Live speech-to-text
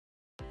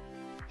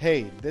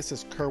Hey, this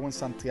is Kerwin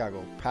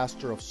Santiago,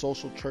 pastor of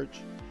Social Church,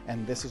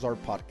 and this is our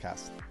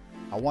podcast.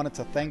 I wanted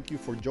to thank you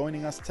for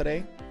joining us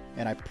today,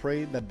 and I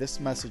pray that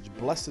this message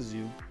blesses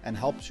you and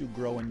helps you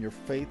grow in your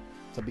faith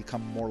to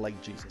become more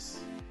like Jesus.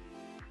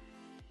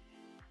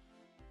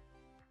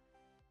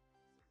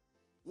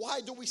 Why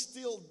do we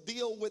still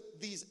deal with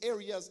these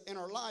areas in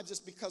our lives?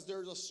 It's because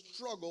there's a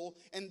struggle,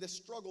 and the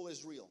struggle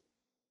is real.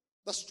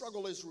 The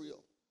struggle is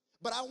real.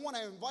 But I want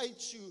to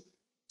invite you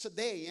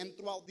today and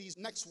throughout these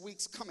next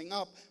weeks coming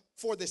up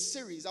for this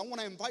series. I want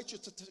to invite you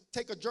to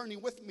take a journey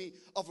with me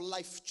of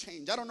life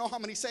change. I don't know how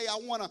many say I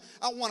want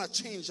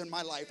to change in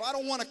my life. I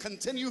don't want to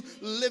continue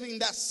living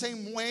that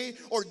same way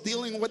or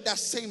dealing with that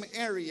same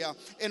area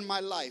in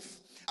my life.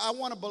 I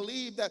want to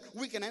believe that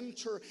we can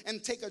enter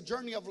and take a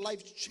journey of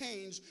life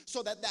change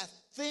so that that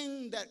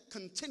thing that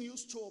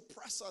continues to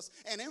oppress us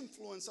and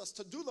influence us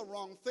to do the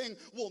wrong thing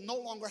will no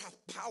longer have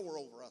power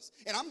over us.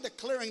 And I'm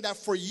declaring that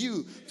for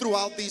you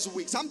throughout these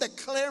weeks. I'm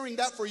declaring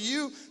that for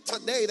you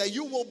today, that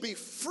you will be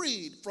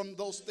freed from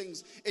those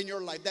things in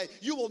your life, that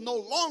you will no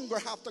longer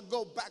have to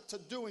go back to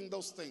doing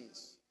those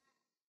things.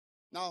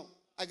 Now,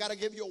 I got to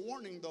give you a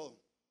warning though.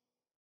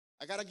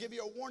 I got to give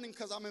you a warning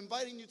because I'm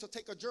inviting you to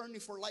take a journey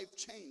for life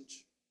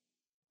change,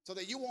 so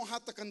that you won't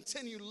have to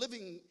continue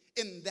living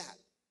in that.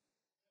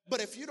 But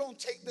if you don't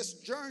take this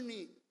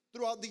journey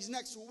throughout these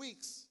next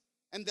weeks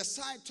and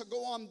decide to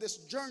go on this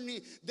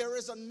journey, there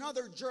is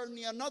another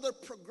journey, another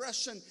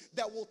progression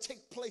that will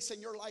take place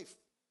in your life.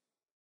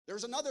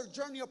 There's another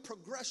journey of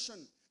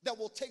progression that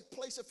will take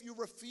place if you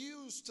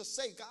refuse to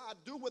say, God,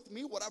 do with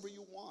me whatever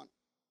you want.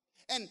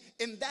 And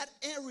in that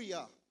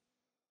area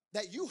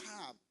that you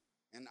have,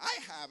 and I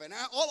have, and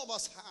all of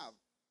us have,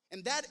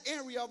 in that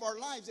area of our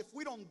lives, if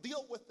we don't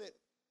deal with it,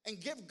 and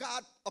give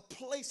God a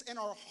place in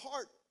our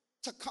heart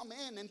to come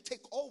in and take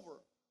over,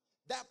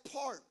 that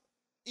part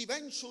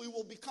eventually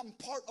will become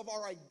part of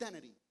our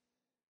identity.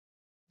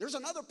 There's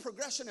another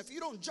progression. If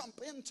you don't jump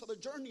into the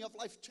journey of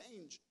life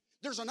change,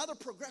 there's another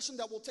progression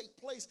that will take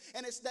place,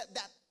 and it's that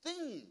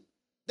thing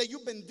that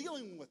you've been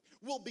dealing with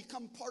will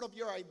become part of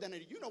your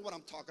identity. You know what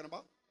I'm talking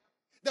about.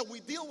 That we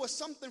deal with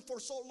something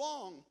for so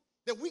long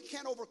that we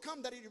can't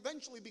overcome, that it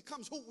eventually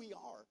becomes who we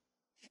are.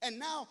 And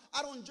now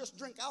I don't just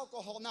drink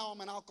alcohol, now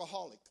I'm an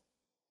alcoholic.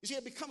 You see,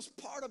 it becomes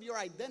part of your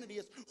identity.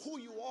 It's who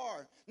you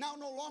are. Now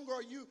no longer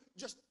are you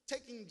just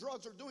taking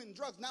drugs or doing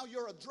drugs. Now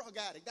you're a drug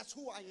addict. That's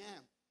who I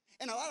am.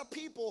 And a lot of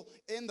people,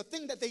 and the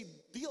thing that they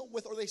deal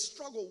with or they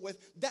struggle with,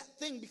 that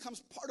thing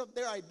becomes part of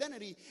their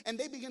identity. And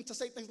they begin to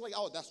say things like,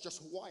 oh, that's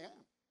just who I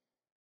am.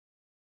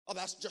 Oh,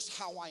 that's just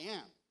how I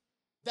am.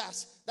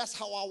 That's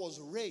how I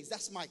was raised.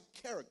 That's my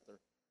character.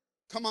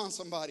 Come on,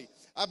 somebody.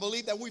 I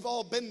believe that we've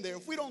all been there.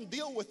 If we don't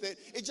deal with it,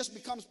 it just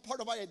becomes part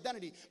of our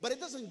identity. But it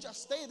doesn't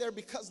just stay there,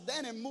 because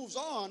then it moves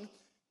on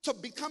to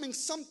becoming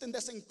something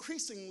that's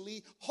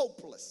increasingly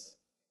hopeless.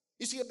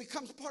 You see, it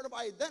becomes part of our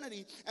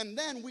identity, and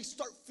then we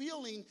start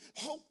feeling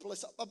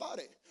hopeless about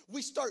it.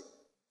 We start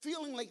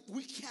feeling like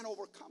we can't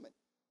overcome it.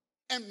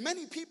 And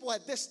many people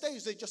at this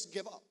stage, they just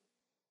give up.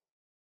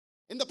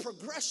 In the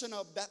progression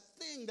of that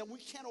thing that we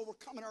can't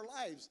overcome in our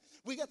lives,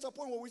 we get to a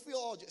point where we feel,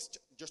 oh,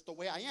 just the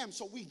way I am,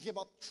 so we give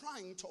up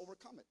trying to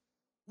overcome it.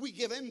 We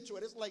give into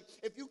it. It's like,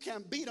 if you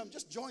can't beat them,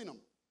 just join them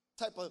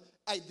type of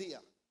idea.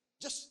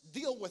 Just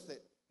deal with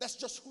it. That's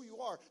just who you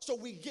are. So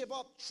we give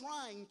up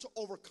trying to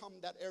overcome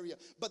that area.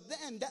 But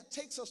then that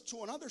takes us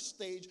to another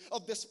stage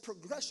of this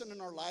progression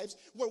in our lives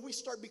where we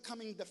start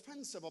becoming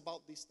defensive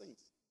about these things.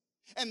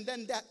 And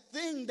then that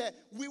thing that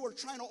we were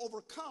trying to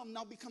overcome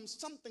now becomes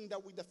something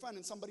that we defend.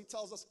 And somebody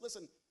tells us,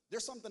 listen,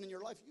 there's something in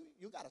your life,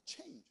 you got to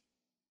change.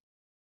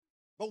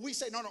 But we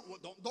say, no,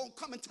 don't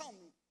come and tell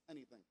me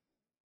anything.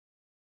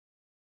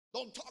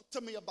 Don't talk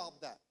to me about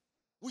that.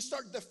 We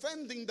start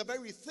defending the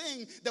very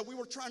thing that we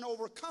were trying to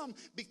overcome,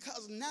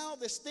 because now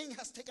this thing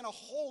has taken a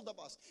hold of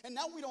us. And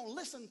now we don't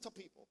listen to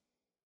people.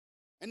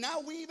 And now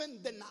we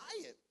even deny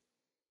it.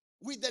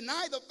 We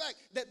deny the fact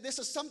that this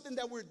is something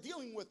that we're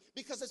dealing with,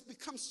 because it's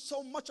become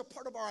so much a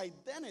part of our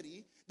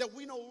identity that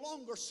we no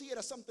longer see it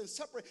as something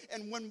separate.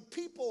 And when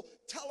people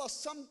tell us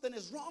something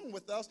is wrong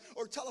with us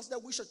or tell us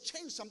that we should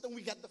change something,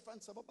 we get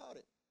defensive about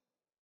it.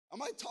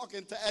 Am I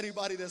talking to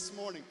anybody this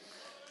morning?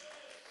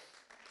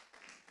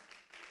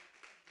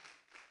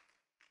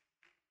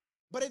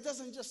 But it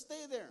doesn't just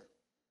stay there.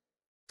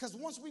 Because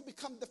once we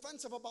become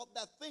defensive about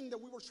that thing that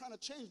we were trying to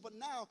change, but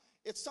now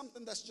it's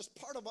something that's just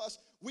part of us,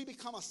 we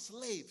become a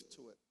slave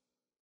to it.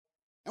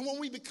 And when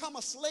we become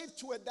a slave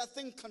to it, that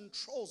thing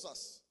controls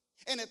us.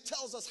 And it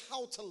tells us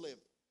how to live.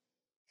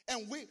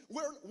 And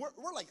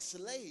we're like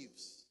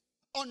slaves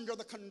under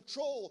the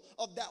control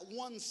of that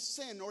one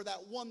sin or that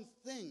one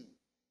thing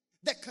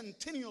that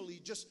continually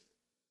just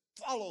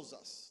follows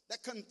us,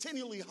 that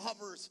continually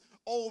hovers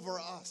over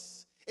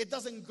us. It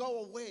doesn't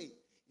go away.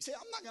 See,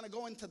 I'm not going to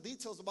go into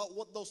details about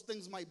what those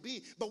things might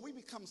be, but we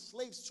become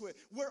slaves to it.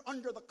 We're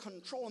under the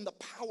control and the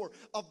power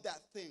of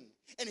that thing.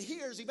 And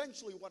here's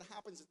eventually what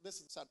happens. This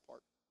is the sad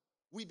part.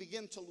 We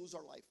begin to lose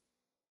our life.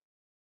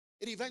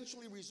 It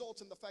eventually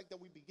results in the fact that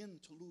we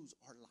begin to lose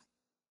our life.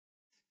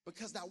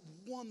 Because that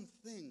one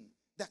thing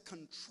that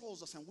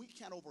controls us and we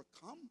can't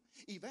overcome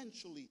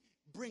eventually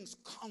brings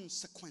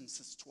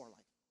consequences to our life.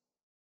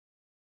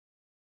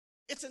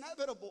 It's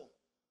inevitable.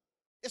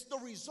 It's the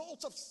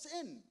result of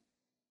sin.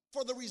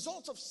 For the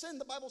result of sin,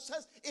 the Bible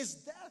says, is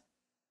death.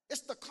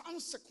 It's the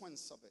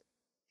consequence of it.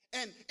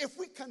 And if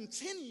we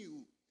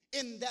continue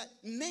in that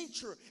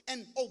nature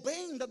and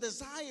obeying the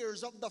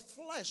desires of the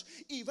flesh,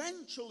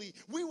 eventually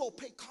we will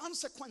pay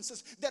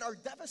consequences that are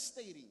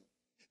devastating.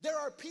 There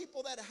are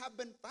people that have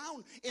been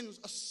found in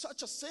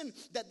such a sin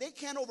that they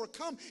can't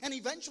overcome, and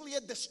eventually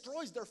it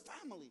destroys their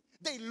family.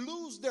 They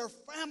lose their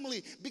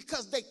family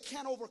because they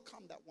can't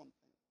overcome that one thing.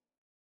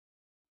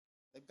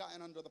 They've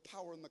gotten under the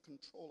power and the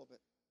control of it.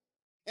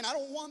 And I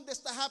don't want this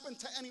to happen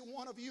to any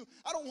one of you.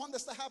 I don't want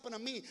this to happen to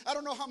me. I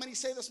don't know how many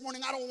say this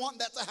morning, I don't want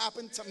that to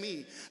happen to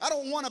me. I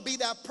don't want to be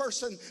that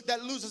person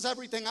that loses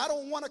everything. I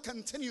don't want to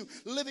continue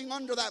living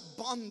under that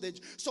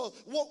bondage. So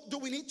what do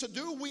we need to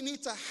do? We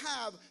need to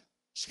have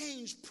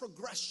change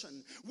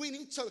progression. We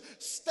need to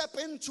step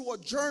into a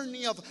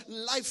journey of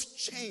life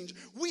change.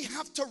 We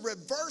have to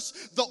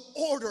reverse the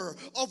order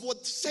of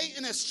what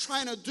Satan is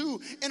trying to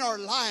do in our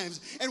lives.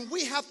 And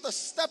we have to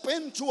step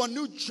into a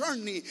new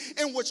journey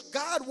in which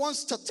God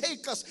wants to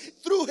take us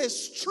through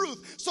his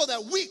truth so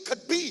that we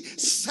could be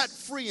set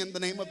free in the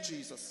name of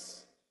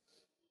Jesus.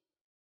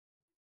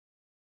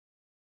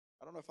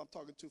 I don't know if I'm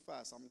talking too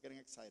fast. I'm getting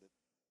excited.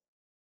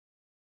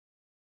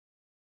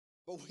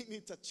 But we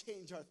need to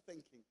change our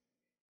thinking.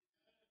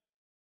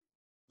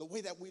 The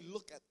way that we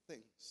look at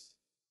things.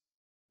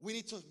 We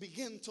need to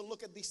begin to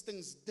look at these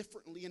things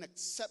differently and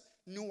accept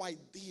new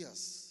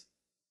ideas.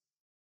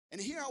 And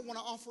here I want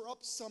to offer up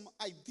some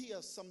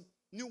ideas, some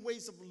new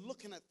ways of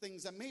looking at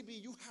things that maybe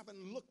you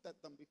haven't looked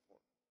at them before.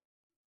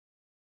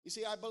 You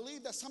see, I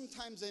believe that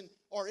sometimes in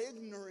our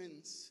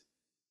ignorance,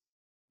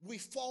 we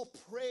fall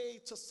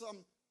prey to some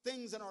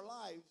things in our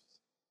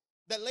lives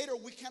that later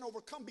we can't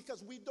overcome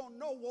because we don't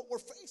know what we're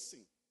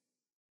facing.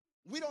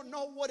 We don't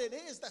know what it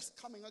is that's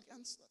coming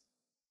against us.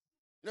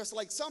 It's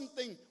like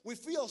something, we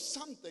feel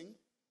something,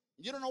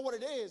 you don't know what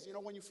it is. You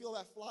know, when you feel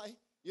that fly,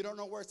 you don't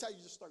know where it's at,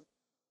 you just start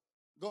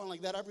going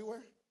like that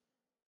everywhere.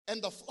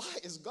 And the fly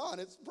is gone.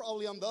 It's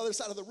probably on the other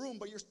side of the room,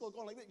 but you're still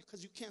going like that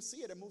because you can't see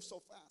it. It moves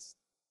so fast.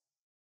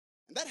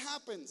 And that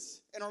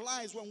happens in our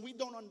lives when we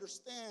don't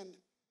understand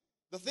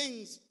the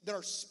things that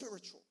are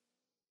spiritual.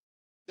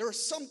 There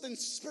is something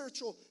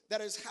spiritual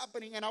that is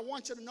happening, and I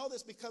want you to know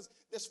this because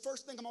this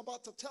first thing I'm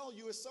about to tell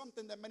you is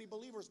something that many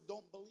believers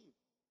don't believe.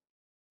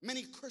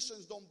 Many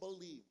Christians don't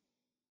believe.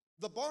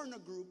 The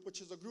Barna Group,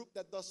 which is a group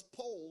that does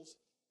polls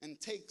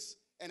and takes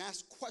and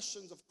asks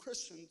questions of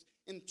Christians,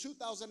 in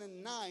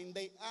 2009,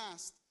 they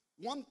asked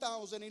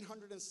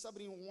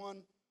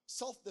 1,871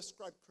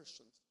 self-described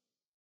Christians.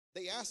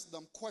 They asked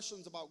them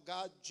questions about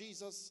God,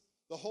 Jesus,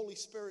 the Holy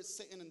Spirit,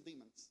 Satan, and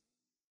demons.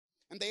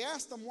 And they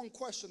asked them one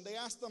question. They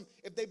asked them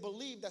if they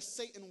believed that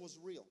Satan was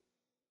real.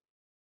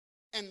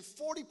 And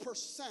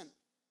 40%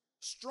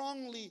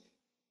 strongly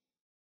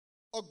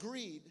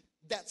agreed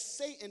that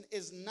Satan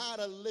is not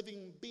a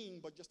living being,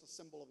 but just a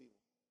symbol of evil.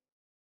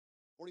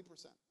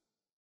 40%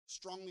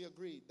 strongly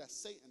agreed that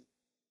Satan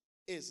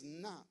is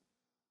not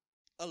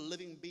a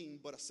living being,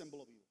 but a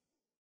symbol of evil.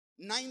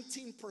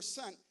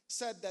 19%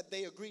 said that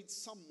they agreed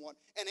somewhat,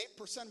 and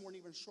 8% weren't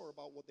even sure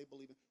about what they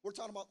believe in. We're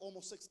talking about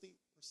almost 60%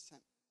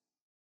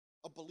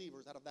 of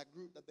believers out of that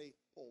group that they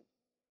polled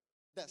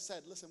that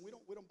said, listen, we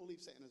don't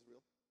believe Satan is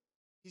real.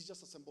 He's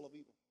just a symbol of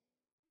evil.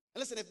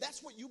 And listen, if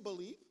that's what you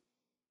believe,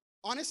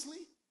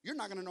 honestly, you're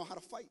not going to know how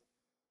to fight.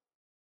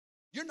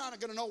 You're not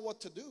going to know what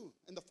to do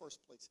in the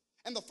first place.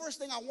 And the first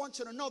thing I want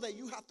you to know that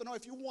you have to know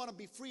if you want to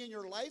be free in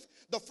your life,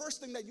 the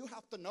first thing that you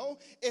have to know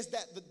is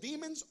that the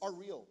demons are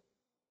real.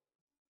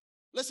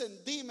 Listen,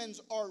 demons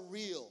are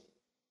real.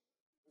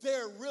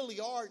 There really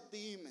are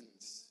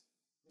demons.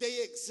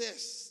 They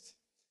exist.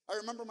 I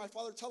remember my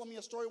father telling me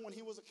a story when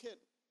he was a kid.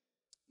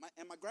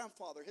 My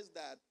grandfather, his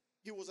dad,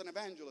 he was an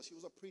evangelist. He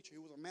was a preacher. He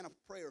was a man of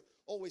prayer,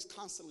 always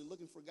constantly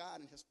looking for God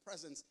and his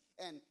presence.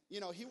 And,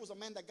 you know, he was a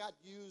man that God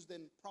used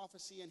in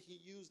prophecy, and he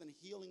used in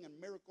healing and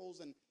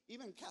miracles and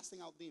even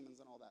casting out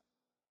demons and all that.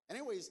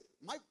 Anyways,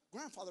 my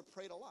grandfather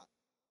prayed a lot.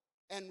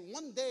 And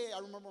one day I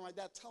remember my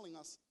dad telling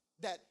us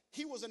that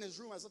he was in his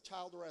room as a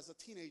child or as a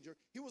teenager.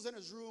 He was in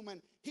his room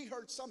and he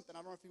heard something. I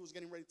don't know if he was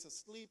getting ready to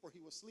sleep or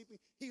he was sleeping.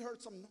 He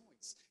heard some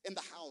noise in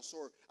the house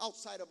or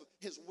outside of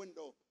his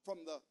window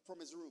from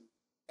his room.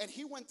 And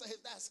he went to his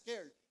dad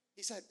scared.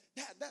 He said,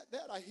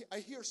 Dad, I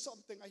hear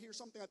something. I hear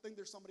something. I think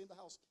there's somebody in the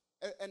house.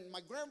 And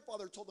my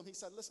grandfather told him, he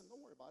said, listen,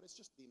 don't worry about it. It's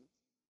just demons.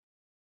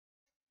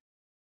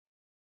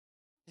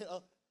 You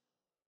know,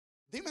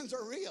 demons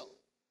are real.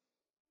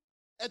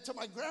 And to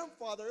my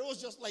grandfather, it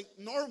was just like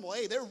normal.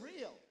 Hey, they're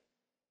real.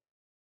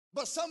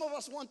 But some of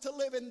us want to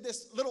live in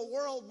this little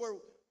world where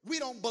we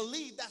don't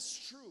believe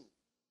that's true.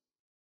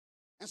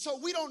 And so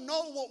we don't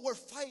know what we're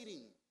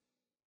fighting.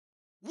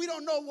 We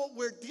don't know what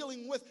we're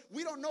dealing with.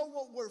 We don't know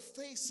what we're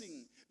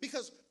facing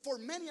Because for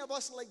many of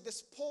us, like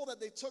this poll that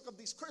they took of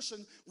these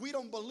Christians, we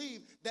don't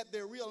believe that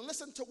they're real.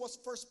 Listen to what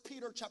 1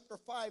 Peter chapter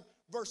 5,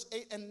 verse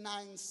 8 and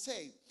 9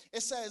 say.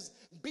 It says,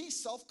 be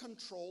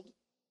self-controlled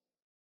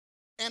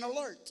and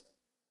alert,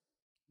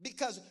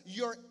 because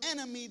your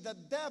enemy, the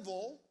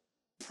devil,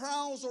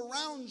 prowls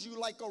around you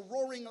like a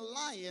roaring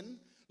lion,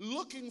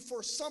 looking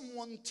for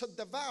someone to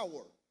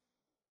devour.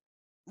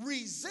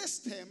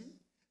 Resist him,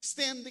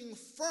 standing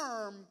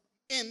firm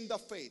in the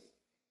faith.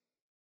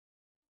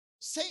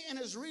 Satan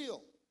is real,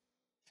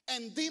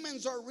 and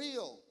demons are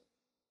real,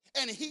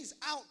 and he's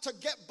out to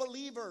get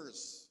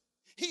believers.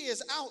 He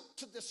is out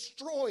to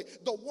destroy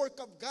the work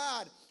of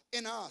God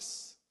in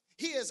us.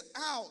 He is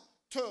out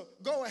to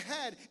go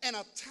ahead and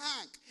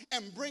attack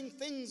and bring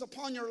things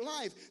upon your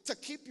life to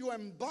keep you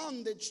in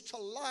bondage to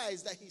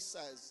lies that he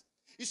says.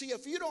 You see,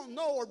 if you don't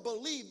know or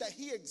believe that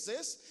he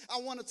exists, I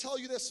want to tell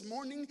you this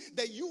morning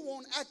that you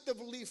won't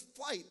actively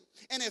fight.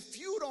 And if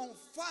you don't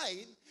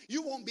fight,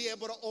 you won't be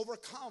able to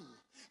overcome.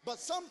 But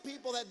some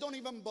people that don't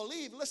even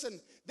believe,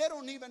 listen, they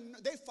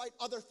fight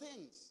other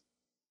things.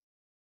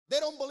 They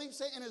don't believe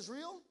Satan is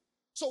real.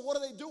 So what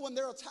do when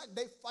they're attacked?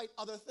 They fight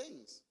other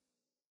things.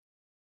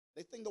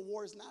 They think the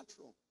war is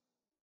natural.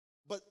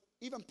 But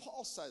even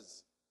Paul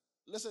says,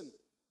 listen,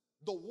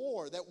 the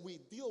war that we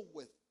deal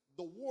with,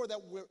 the war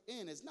that we're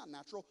in is not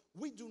natural.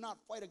 We do not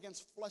fight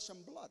against flesh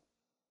and blood.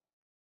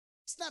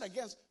 It's not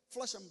against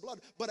flesh and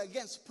blood, but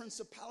against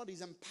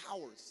principalities and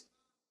powers.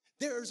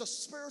 There is a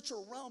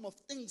spiritual realm of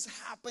things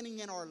happening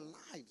in our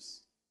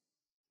lives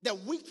that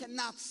we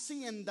cannot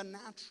see in the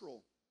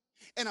natural.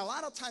 And a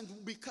lot of times,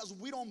 because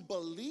we don't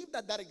believe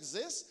that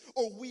exists,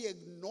 or we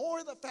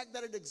ignore the fact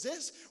that it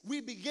exists, we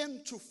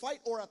begin to fight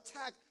or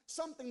attack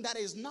something that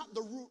is not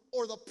the root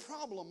or the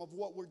problem of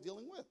what we're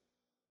dealing with.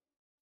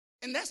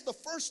 And that's the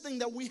first thing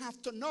that we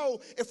have to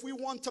know if we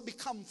want to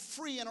become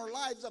free in our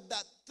lives of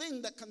that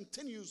thing that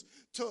continues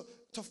to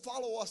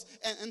follow us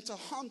and to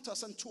haunt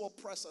us and to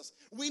oppress us.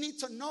 We need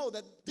to know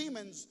that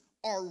demons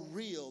are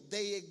real.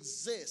 They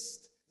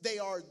exist. They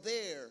are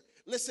there.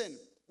 Listen,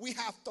 we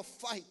have to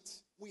fight.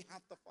 We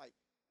have to fight.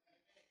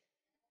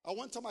 I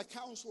went to my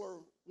counselor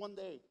one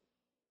day.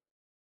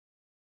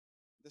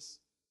 This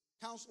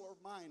counselor of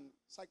mine,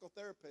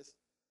 psychotherapist,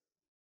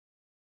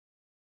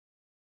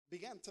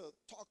 began to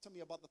talk to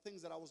me about the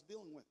things that I was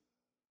dealing with.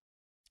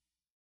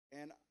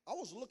 And I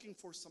was looking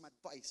for some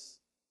advice,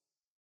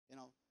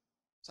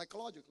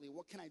 psychologically,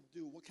 what can I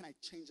do? What can I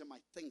change in my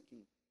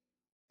thinking?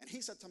 And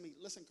he said to me,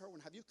 listen,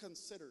 Kerwin, have you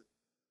considered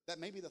that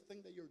maybe the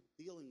thing that you're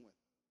dealing with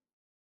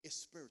is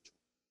spiritual?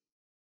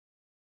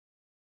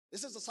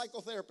 This is a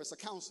psychotherapist, a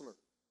counselor.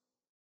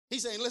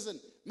 He's saying, listen,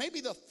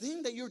 maybe the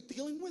thing that you're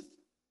dealing with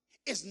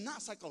is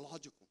not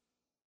psychological.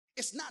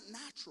 It's not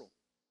natural.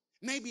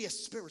 Maybe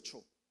it's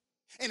spiritual.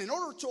 And in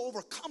order to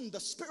overcome the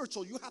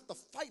spiritual, you have to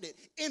fight it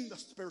in the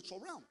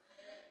spiritual realm.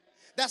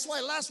 That's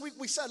why last week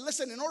we said,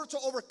 listen, in order to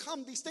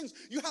overcome these things,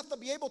 you have to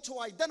be able to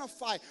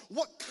identify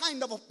what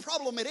kind of a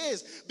problem it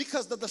is.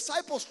 Because the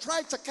disciples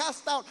tried to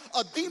cast out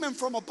a demon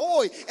from a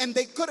boy and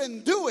they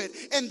couldn't do it.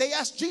 And they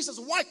asked Jesus,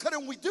 why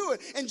couldn't we do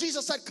it? And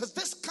Jesus said, because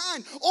this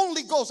kind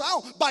only goes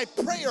out by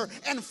prayer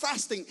and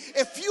fasting.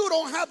 If you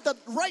don't have the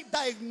right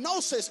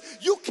diagnosis,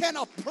 you can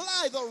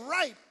apply the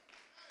right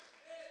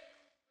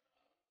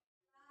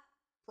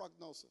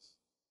prognosis.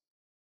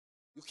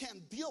 You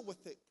can't deal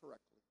with it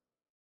correctly.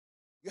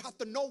 You have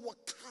to know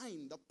what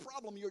kind of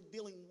problem you're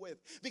dealing with,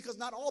 because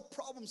not all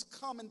problems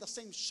come in the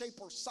same shape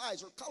or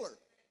size or color.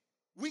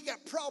 We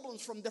get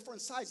problems from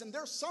different sizes, and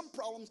there's some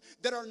problems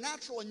that are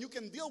natural and you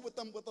can deal with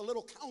them with a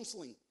little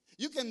counseling.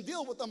 You can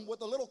deal with them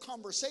with a little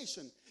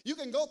conversation. You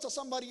can go to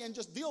somebody and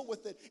just deal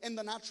with it in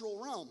the natural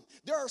realm.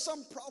 There are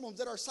some problems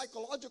that are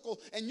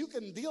psychological and you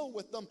can deal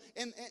with them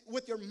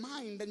with your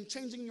mind and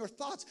changing your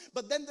thoughts.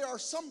 But then there are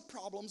some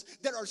problems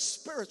that are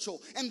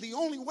spiritual, and the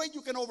only way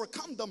you can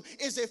overcome them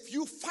is if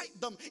you fight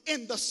them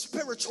in the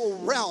spiritual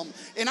realm.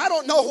 And I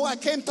don't know who I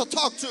came to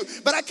talk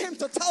to, but I came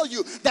to tell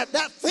you that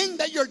that thing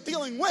that you're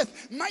dealing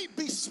with might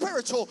be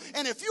spiritual.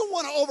 And if you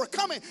want to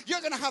overcome it,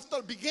 you're going to have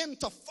to begin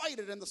to fight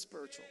it in the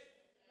spiritual.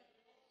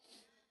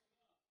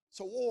 It's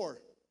a war.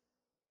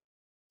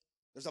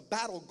 There's a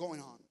battle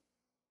going on.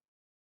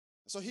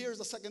 So here's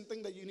the second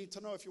thing that you need to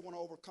know if you want to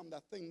overcome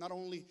that thing. Not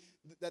only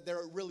that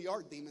there really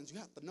are demons, you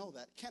have to know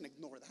that. Can't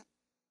ignore that.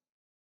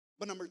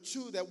 But number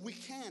two, that we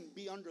can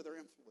be under their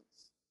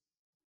influence.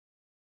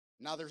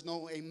 Now there's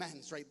no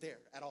amens right there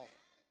at all.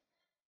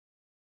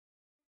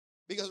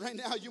 Because right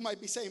now you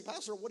might be saying,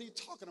 Pastor, what are you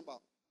talking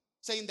about?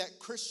 Saying that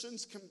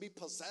Christians can be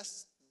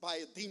possessed by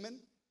a demon?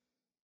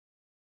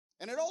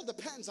 And it all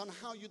depends on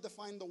how you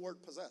define the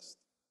word possessed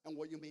and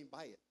what you mean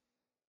by it.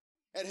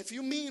 And if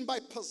you mean by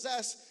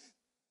possess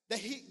that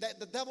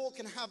the devil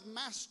can have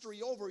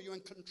mastery over you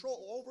and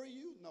control over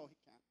you, no, he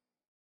can't.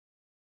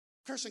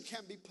 Christian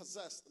can't be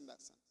possessed in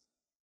that sense.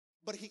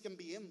 But he can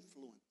be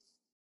influenced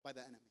by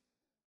the enemy.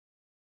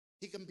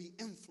 He can be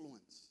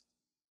influenced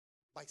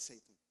by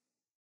Satan.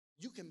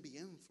 You can be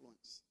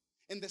influenced.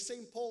 In the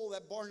same poll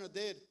that Barna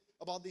did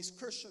about these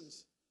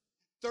Christians,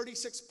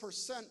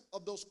 36%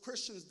 of those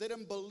Christians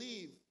didn't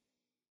believe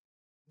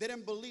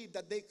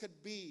that they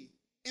could be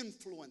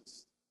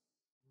influenced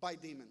by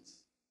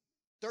demons.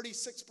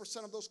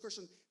 36% of those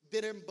Christians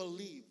didn't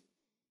believe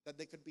that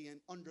they could be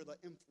under the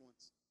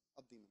influence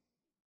of demons.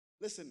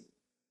 Listen,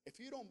 if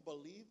you don't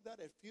believe that,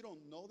 if you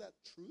don't know that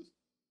truth,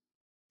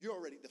 you're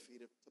already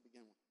defeated to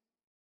begin with.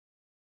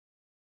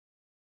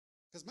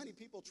 Because many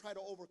people try to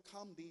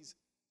overcome these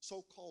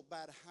so-called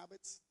bad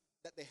habits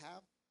that they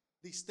have,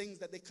 these things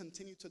that they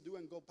continue to do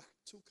and go back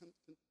to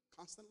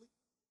constantly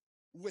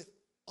with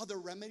other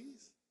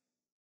remedies,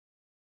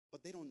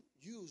 but they don't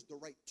use the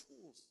right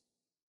tools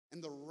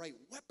and the right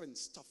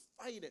weapons to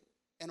fight it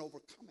and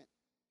overcome it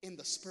in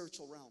the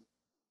spiritual realm.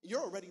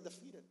 You're already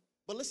defeated.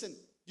 But listen,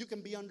 you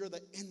can be under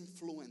the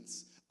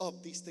influence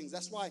of these things.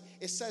 That's why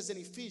it says in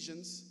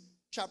Ephesians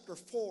chapter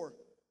 4,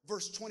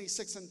 verse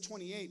 26 and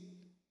 28,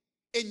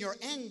 in your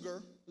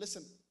anger,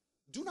 listen,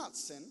 do not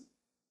sin.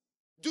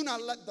 Do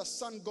not let the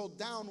sun go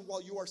down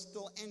while you are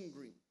still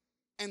angry.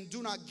 And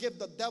do not give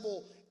the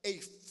devil a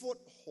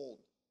foothold.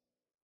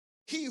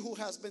 He who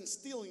has been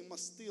stealing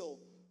must steal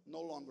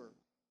no longer.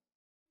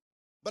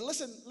 But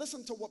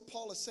listen to what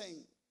Paul is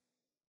saying.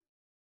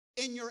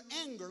 In your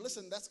anger,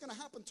 listen, that's going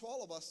to happen to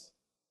all of us.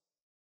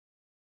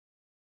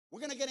 We're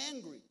going to get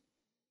angry.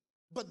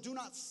 But do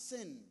not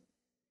sin.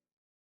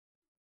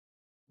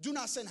 Do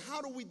not sin.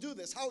 How do we do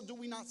this? How do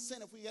we not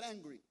sin if we get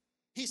angry?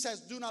 He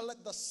says, do not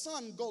let the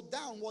sun go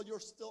down while you're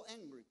still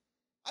angry.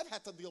 I've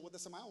had to deal with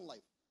this in my own life.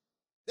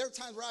 There are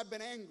times where I've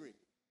been angry.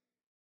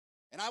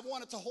 And I've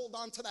wanted to hold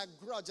on to that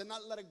grudge and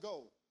not let it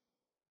go.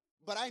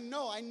 But I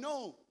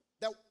know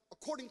that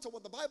according to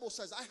what the Bible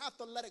says, I have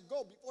to let it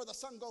go before the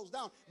sun goes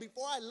down.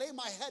 Before I lay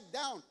my head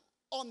down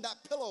on that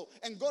pillow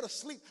and go to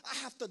sleep, I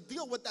have to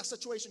deal with that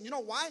situation. You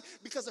know why?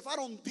 Because if I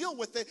don't deal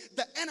with it,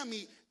 the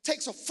enemy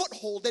takes a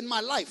foothold in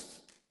my life.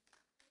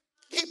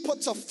 He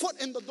puts a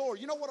foot in the door.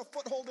 You know what a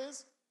foothold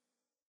is?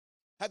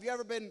 Have you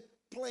ever been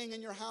playing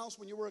in your house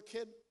when you were a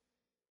kid?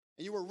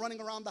 And you were running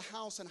around the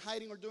house and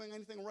hiding or doing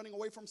anything, running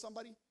away from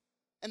somebody?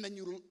 And then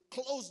you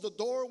closed the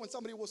door when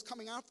somebody was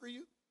coming after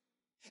you?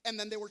 And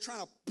then they were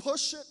trying to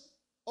push it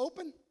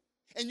open?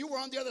 And you were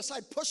on the other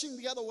side pushing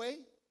the other way?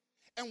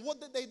 And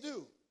what did they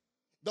do?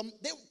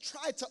 They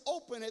tried to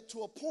open it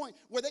to a point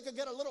where they could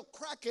get a little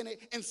crack in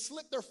it and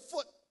slip their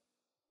foot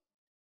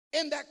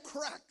in that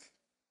crack.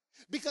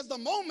 Because the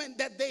moment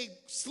that they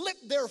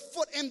slipped their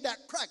foot in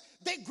that crack,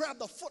 they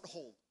grabbed a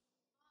foothold.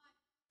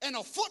 And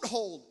a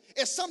foothold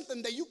is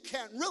something that you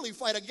can't really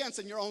fight against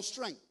in your own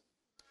strength.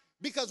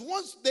 Because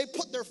once they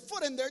put their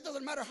foot in there, it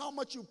doesn't matter how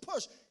much you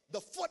push,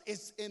 the foot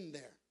is in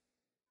there.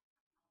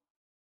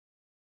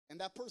 And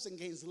that person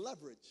gains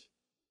leverage.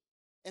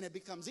 And it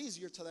becomes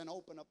easier to then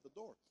open up the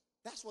door.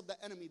 That's what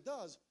the enemy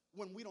does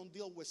when we don't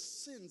deal with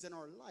sins in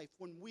our life,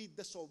 when we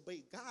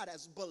disobey God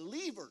as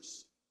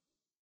believers.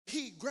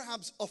 He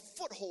grabs a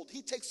foothold.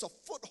 He takes a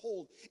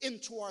foothold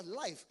into our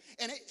life.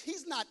 And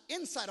he's not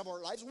inside of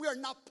our lives. We are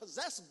not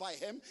possessed by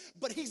him,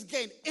 but he's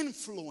gained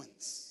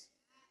influence.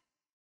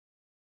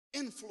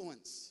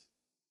 Influence.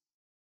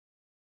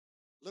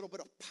 A little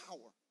bit of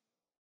power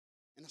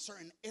in a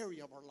certain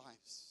area of our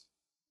lives.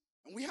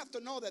 And we have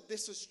to know that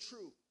this is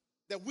true.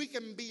 That we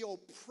can be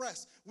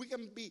oppressed. We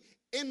can be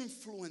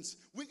influenced.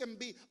 We can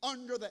be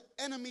under the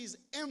enemy's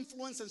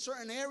influence in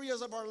certain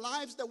areas of our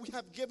lives that we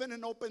have given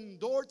an open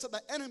door to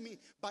the enemy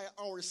by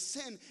our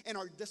sin and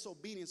our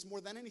disobedience.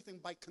 More than anything,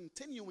 by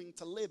continuing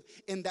to live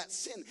in that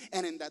sin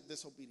and in that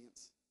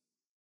disobedience.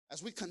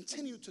 As we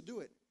continue to do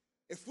it,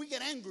 if we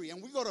get angry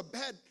and we go to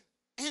bed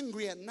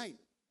angry at night,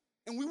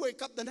 and we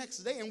wake up the next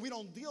day and we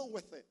don't deal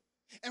with it,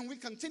 and we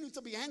continue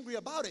to be angry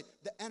about it,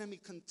 the enemy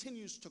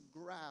continues to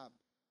grab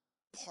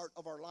part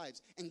of our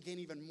lives and gain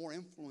even more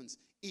influence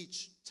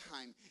each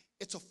time.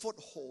 It's a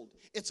foothold.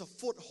 It's a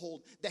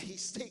foothold that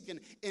he's taken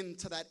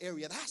into that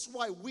area. That's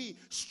why we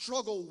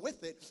struggle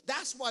with it.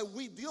 That's why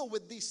we deal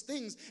with these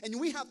things. And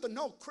we have to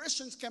know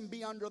Christians can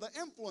be under the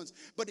influence.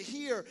 But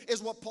here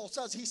is what Paul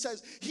says. He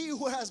says, he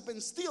who has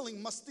been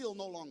stealing must steal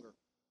no longer.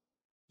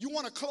 You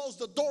want to close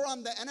the door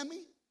on the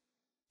enemy?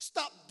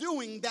 Stop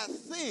doing that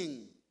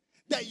thing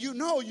that you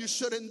know you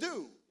shouldn't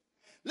do.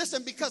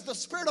 Listen, because the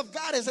Spirit of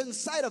God is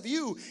inside of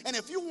you. And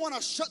if you want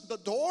to shut the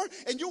door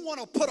and you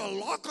want to put a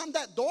lock on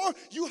that door,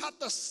 you have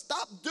to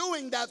stop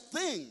doing that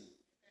thing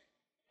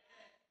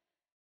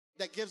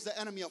that gives the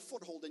enemy a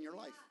foothold in your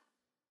life.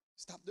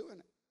 Stop doing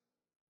it.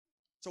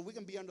 So we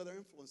can be under their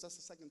influence. That's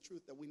the second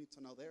truth that we need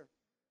to know there.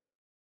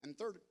 And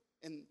third,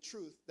 in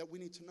truth that we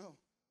need to know.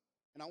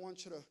 And I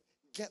want you to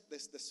get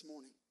this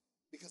morning,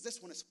 because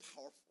this one is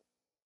powerful.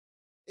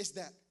 Is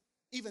that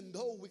even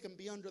though we can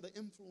be under the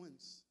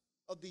influence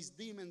of these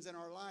demons in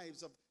our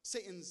lives, of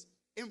Satan's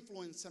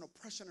influence and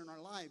oppression in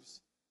our lives,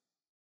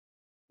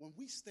 when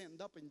we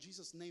stand up in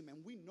Jesus' name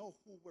and we know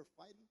who we're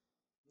fighting,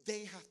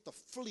 they have to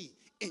flee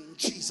in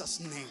Jesus'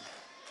 name.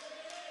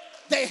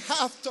 They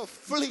have to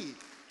flee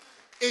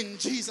in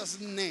Jesus'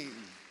 name.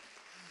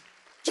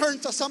 Turn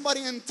to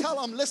somebody and tell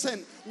them,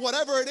 listen,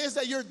 whatever it is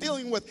that you're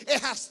dealing with,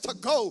 it has to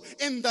go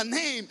in the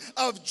name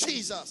of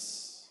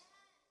Jesus.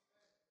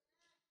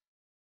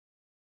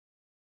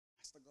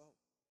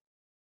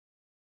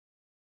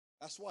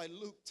 That's why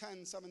Luke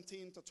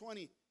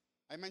 10:17-20,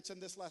 I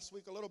mentioned this last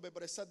week a little bit,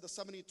 but it said the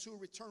 72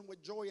 returned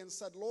with joy and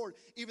said, Lord,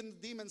 even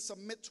the demons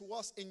submit to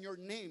us in your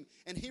name.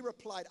 And he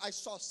replied, I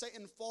saw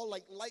Satan fall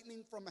like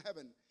lightning from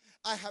heaven.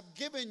 I have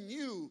given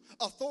you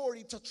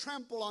authority to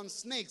trample on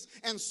snakes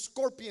and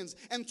scorpions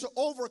and to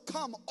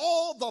overcome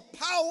all the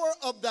power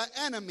of the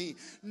enemy.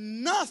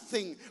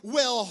 Nothing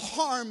will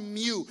harm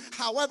you.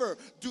 However,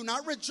 do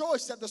not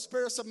rejoice that the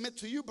spirits submit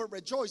to you, but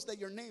rejoice that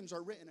your names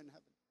are written in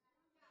heaven.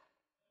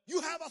 You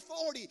have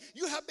authority.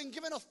 You have been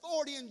given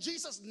authority in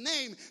Jesus'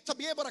 name to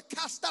be able to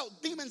cast out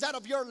demons out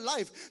of your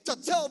life,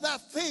 to tell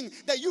that thing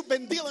that you've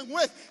been dealing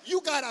with,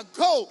 you got to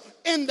go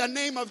in the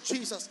name of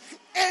Jesus.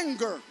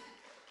 Anger,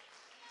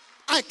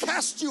 I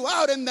cast you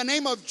out in the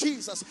name of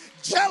Jesus.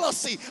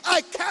 Jealousy,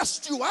 I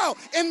cast you out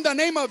in the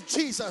name of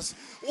Jesus.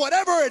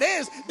 Whatever it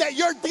is that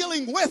you're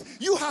dealing with,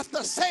 you have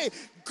to say,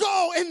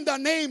 go in the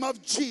name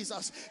of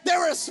Jesus.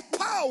 There is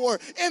power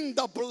in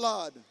the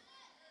blood.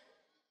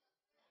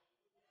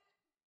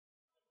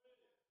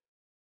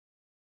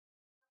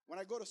 When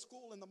I go to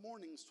school in the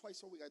mornings,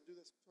 twice a week, I do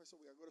this twice a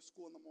week. I go to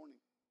school in the morning.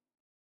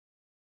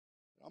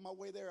 On my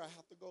way there, I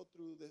have to go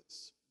through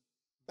this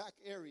back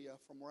area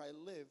from where I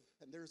live,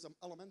 and there's an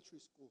elementary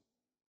school.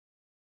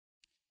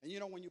 And you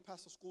know, when you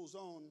pass the school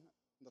zone,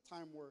 the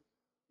time where,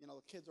 you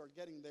know, the kids are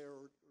getting there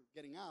or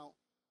getting out,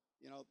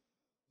 you know,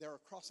 there are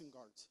crossing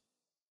guards.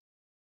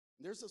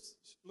 And there's this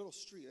little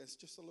street. It's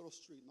just a little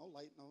street. No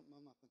light, no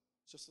nothing.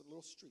 It's just a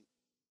little street.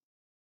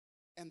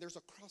 And there's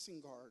a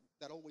crossing guard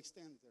that always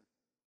stands there.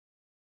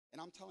 And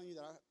I'm telling you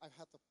that I've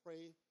had to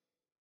pray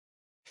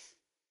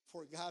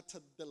for God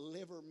to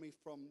deliver me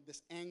from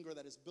this anger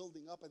that is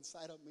building up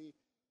inside of me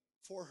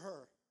for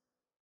her.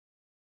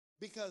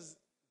 Because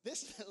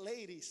this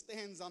lady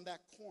stands on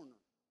that corner.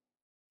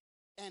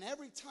 And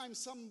every time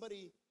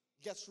somebody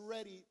gets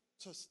ready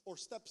to or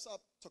steps up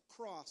to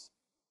cross,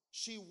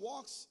 she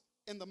walks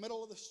in the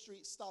middle of the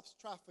street, stops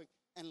traffic,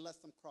 and lets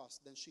them cross.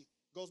 Then she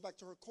goes back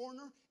to her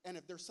corner, and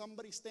if there's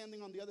somebody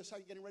standing on the other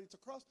side getting ready to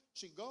cross,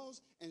 she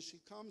goes and she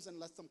comes and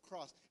lets them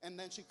cross. And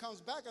then she comes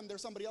back, and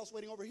there's somebody else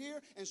waiting over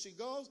here, and she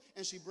goes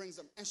and she brings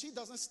them. And she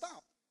doesn't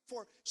stop.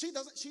 She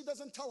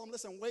doesn't tell them,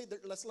 listen, wait,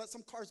 let's let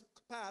some cars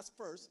pass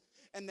first,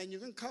 and then you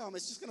can come.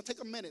 It's just going to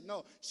take a minute.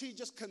 No, she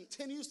just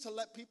continues to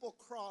let people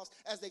cross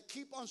as they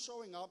keep on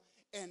showing up.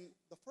 And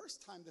the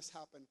first time this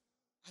happened,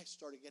 I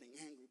started getting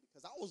angry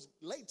because I was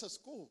late to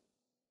school.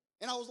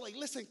 And I was like,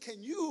 listen,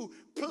 can you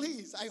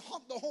please? I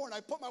honked the horn.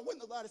 I put my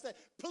window down and said,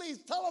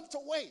 please tell them to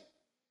wait.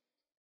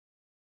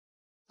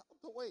 Tell them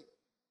to wait.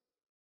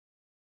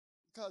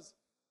 Because,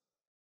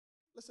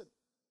 listen,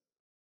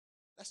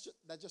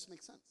 that just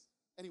makes sense.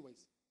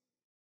 Anyways,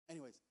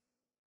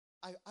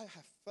 I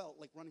have felt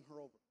like running her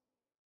over.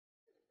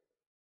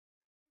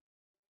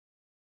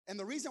 And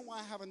the reason why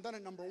I haven't done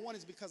it, number one,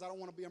 is because I don't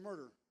want to be a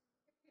murderer.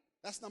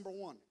 That's number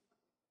one.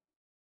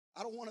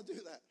 I don't want to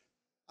do that.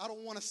 I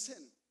don't want to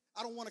sin.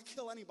 I don't want to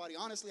kill anybody.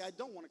 Honestly, I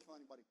don't want to kill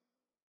anybody.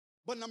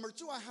 But number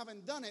two, I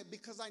haven't done it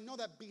because I know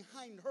that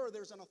behind her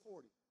there's an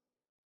authority.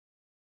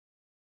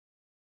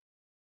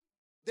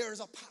 There's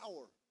a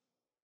power.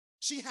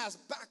 She has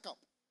backup.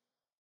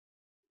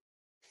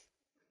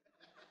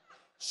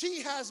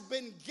 She has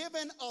been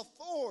given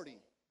authority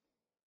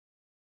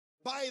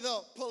by the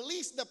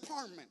police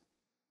department.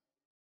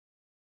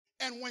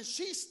 And when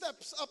she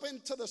steps up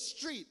into the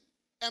street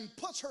and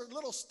puts her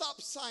little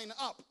stop sign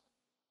up,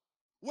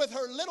 with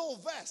her little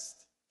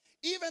vest,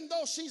 even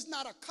though she's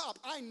not a cop,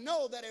 I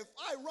know that if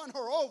I run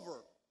her over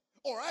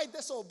or I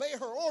disobey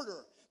her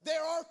order,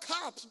 there are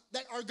cops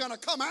that are going to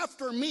come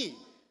after me,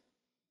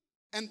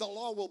 and the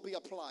law will be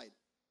applied.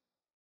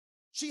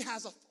 She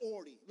has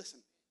authority. Listen,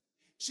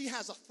 she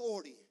has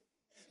authority,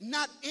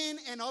 not in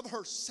and of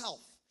herself.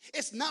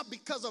 It's not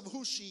because of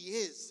who she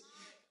is.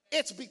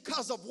 It's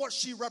because of what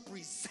she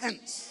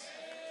represents.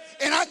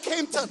 And I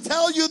came to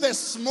tell you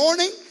this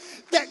morning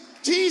that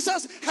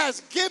Jesus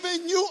has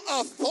given you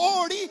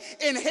authority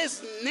in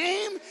his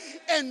name.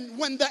 And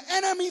when the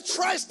enemy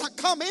tries to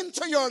come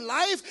into your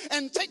life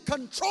and take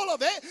control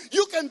of it,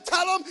 you can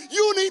tell him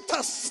you need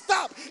to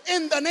stop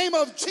in the name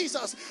of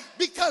Jesus,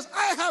 because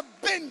I have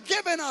been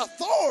given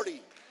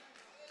authority.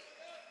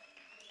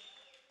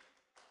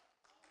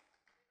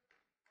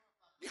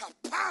 You have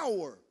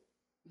power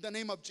in the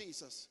name of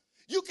Jesus.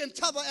 You can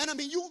tell the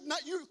enemy, you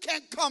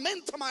can't come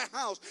into my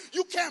house.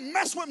 You can't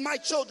mess with my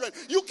children.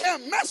 You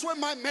can't mess with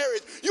my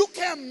marriage. You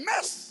can't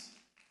mess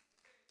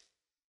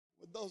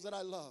with those that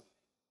I love.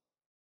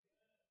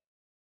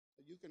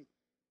 You can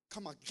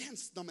come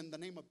against them in the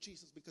name of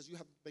Jesus because you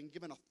have been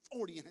given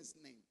authority in his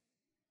name.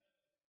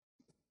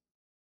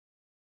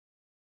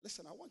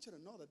 Listen, I want you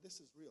to know that this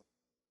is real.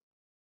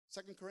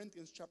 2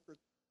 Corinthians chapter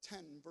 10,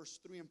 verse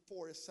 3 and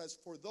 4, it says,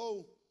 for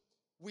though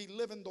we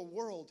live in the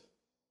world,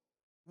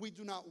 we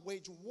do not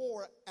wage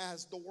war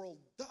as the world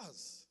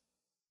does.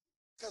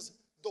 Because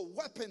the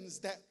weapons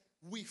that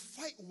we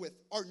fight with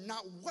are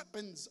not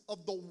weapons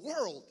of the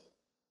world.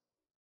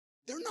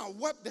 They're not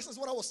weapons. This is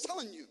what I was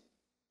telling you.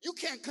 You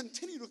can't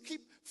continue to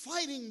keep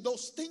fighting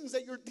those things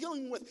that you're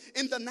dealing with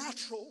in the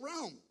natural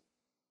realm.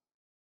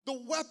 The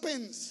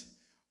weapons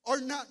are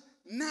not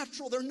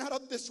natural. They're not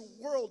of this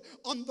world.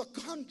 On the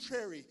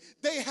contrary,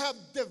 they have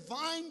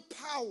divine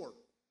power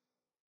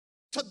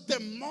to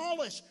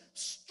demolish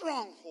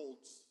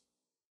strongholds.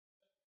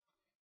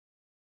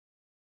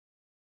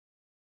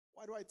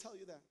 Why do I tell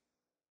you that?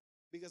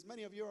 Because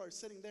many of you are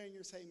sitting there and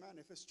you're saying, man,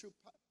 if it's true,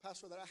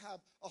 Pastor, that I have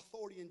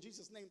authority in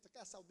Jesus' name to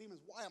cast out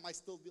demons, why am I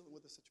still dealing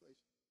with this situation?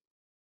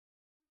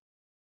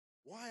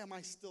 Why am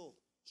I still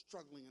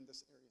struggling in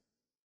this area?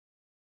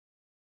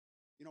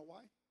 You know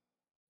why?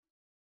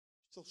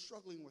 Still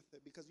struggling with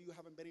it because you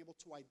haven't been able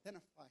to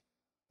identify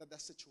that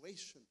that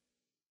situation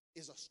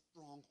is a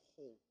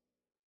stronghold.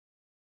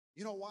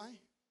 You know why?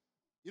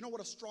 You know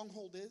what a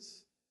stronghold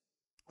is?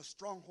 A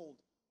stronghold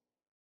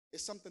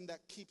is something that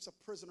keeps a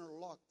prisoner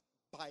locked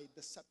by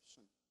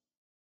deception.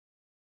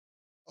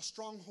 A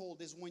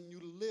stronghold is when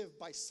you live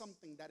by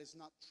something that is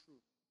not true.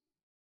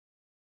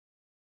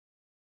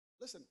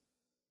 Listen,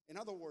 in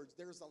other words,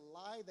 there's a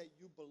lie that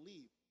you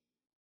believe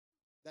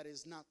that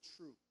is not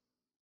true,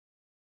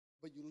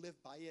 but you live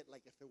by it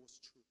like if it was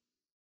true.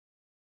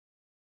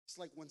 It's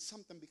like when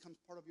something becomes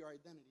part of your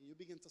identity, you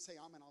begin to say,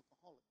 I'm an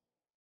alcoholic.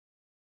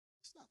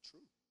 It's not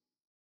true,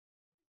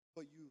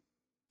 but you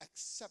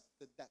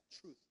accepted that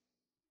truth.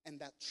 And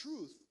that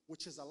truth,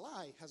 which is a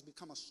lie, has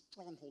become a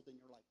stronghold in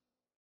your life.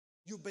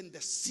 You've been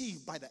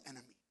deceived by the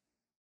enemy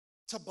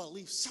to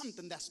believe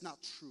something that's not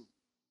true.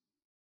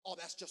 Oh,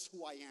 that's just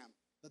who I am.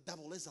 The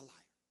devil is a liar.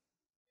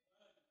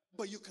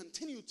 But you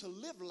continue to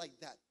live like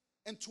that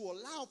and to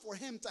allow for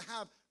him to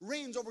have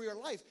reins over your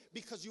life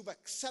because you've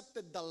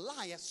accepted the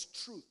lie as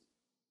truth.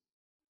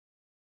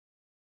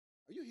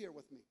 Are you here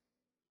with me?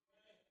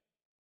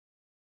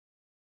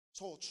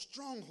 So a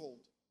stronghold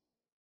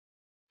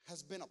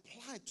has been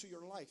applied to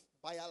your life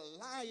by a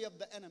lie of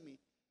the enemy.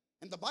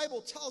 And the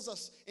Bible tells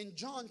us in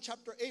John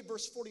chapter 8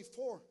 verse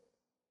 44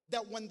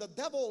 that when the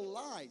devil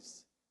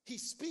lies, he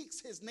speaks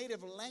his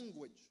native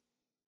language,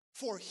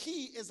 for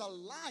he is a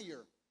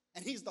liar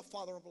and he's the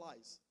father of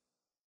lies.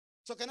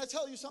 So can I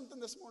tell you something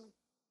this morning?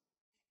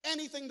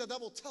 Anything the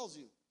devil tells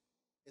you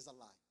is a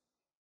lie.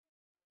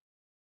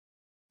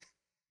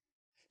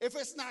 If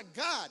it's not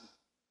God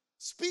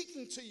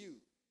speaking to you,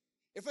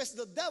 if it's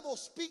the devil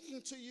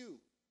speaking to you,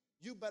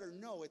 you better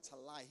know it's a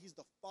lie. He's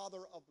the father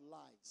of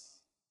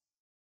lies.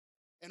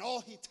 And all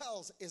he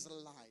tells is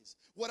lies.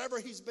 Whatever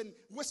he's been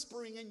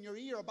whispering in your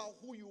ear about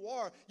who you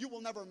are, you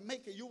will never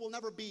make it. You will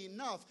never be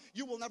enough.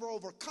 You will never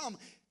overcome.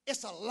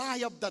 It's a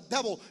lie of the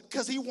devil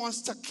because he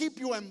wants to keep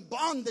you in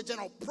bondage and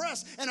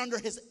oppressed and under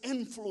his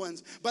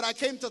influence. But I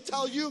came to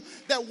tell you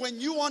that when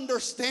you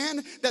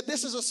understand that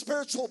this is a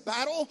spiritual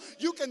battle,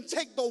 you can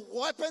take the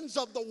weapons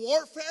of the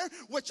warfare,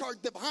 which are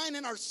divine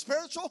and are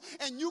spiritual,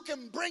 and you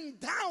can bring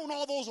down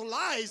all those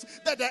lies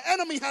that the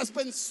enemy has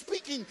been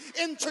speaking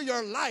into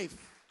your life.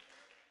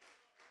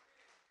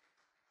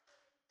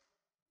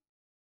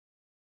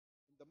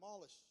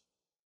 Demolish.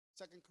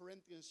 2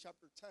 Corinthians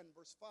chapter 10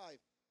 verse 5.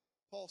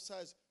 Paul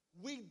says,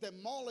 we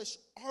demolish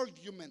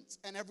arguments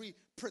and every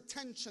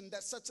pretension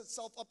that sets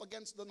itself up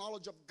against the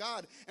knowledge of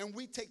God, and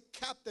we take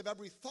captive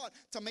every thought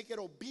to make it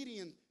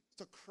obedient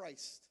to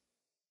Christ.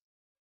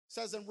 It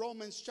says in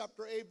Romans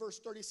chapter 8 verse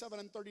 37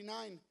 and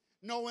 39,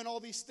 knowing all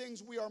these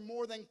things, we are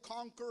more than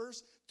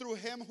conquerors through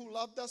him who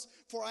loved us.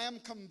 For I am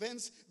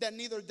convinced that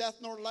neither death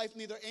nor life,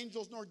 neither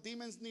angels nor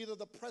demons, neither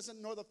the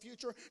present nor the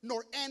future,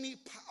 nor any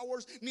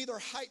powers, neither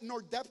height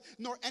nor depth,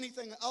 nor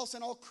anything else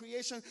in all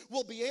creation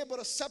will be able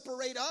to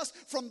separate us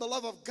from the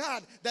love of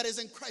God that is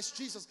in Christ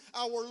Jesus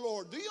our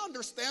Lord. Do you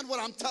understand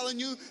what I'm telling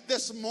you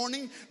this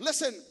morning?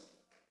 Listen,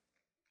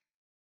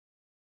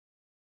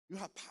 you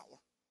have power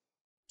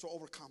to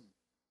overcome.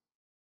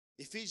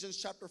 Ephesians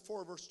chapter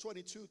 4 verse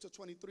 22 to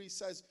 23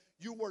 says,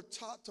 you were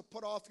taught to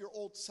put off your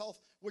old self,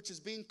 which is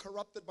being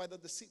corrupted by the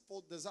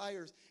deceitful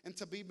desires, and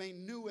to be made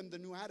new in the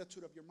new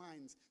attitude of your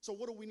minds. So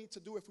what do we need to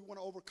do if we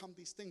want to overcome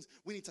these things?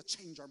 We need to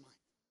change our mind.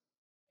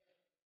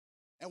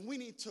 And we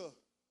need to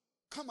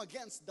come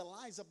against the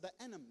lies of the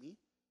enemy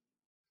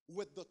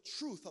with the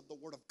truth of the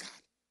Word of God.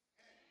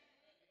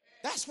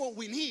 That's what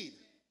we need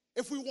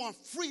if we want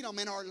freedom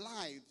in our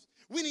lives.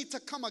 We need to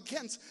come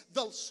against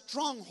the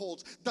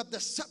strongholds, the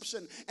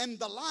deception, and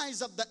the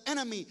lies of the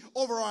enemy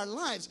over our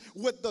lives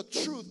with the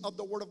truth of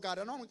the Word of God.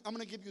 And I'm going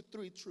to give you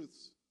 3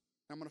 truths.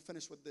 I'm going to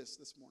finish with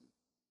this morning.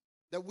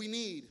 That we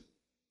need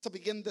to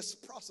begin this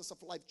process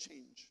of life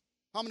change.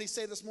 How many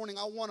say this morning,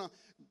 I want to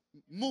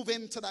move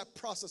into that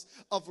process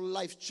of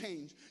life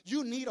change?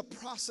 You need a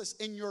process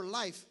in your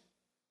life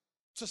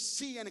to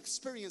see and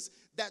experience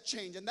that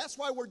change. And that's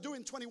why we're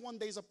doing 21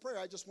 days of prayer.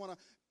 I just want to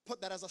put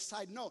that as a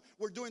side note.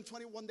 We're doing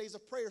 21 days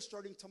of prayer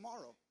starting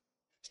tomorrow.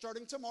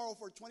 Starting tomorrow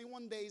for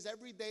 21 days,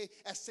 every day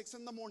at 6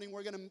 in the morning,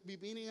 we're going to be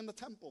meeting in the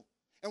temple.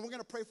 And we're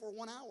going to pray for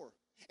 1 hour.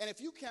 And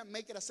if you can't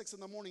make it at 6 in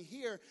the morning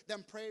here,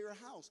 then pray at your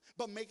house.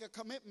 But make a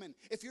commitment.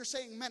 If you're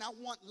saying, man, I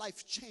want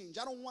life change,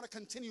 I don't want to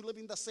continue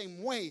living the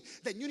same way,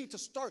 then you need to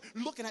start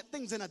looking at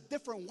things in a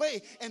different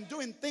way and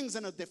doing things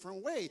in a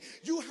different way.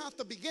 You have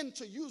to begin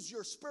to use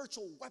your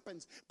spiritual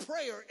weapons.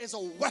 Prayer is a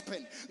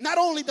weapon. Not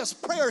only does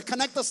prayer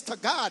connect us to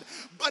God,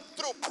 but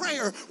through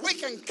prayer, we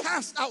can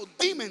cast out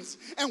demons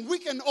and we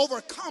can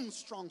overcome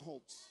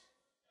strongholds.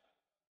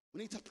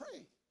 We need to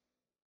pray.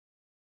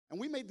 And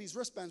we made these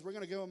wristbands. We're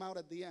going to give them out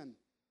at the end.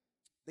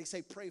 They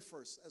say pray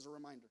first as a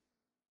reminder.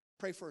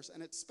 Pray first.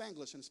 And it's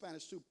Spanglish in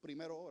Spanish too.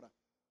 Primero ora.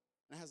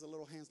 And it has the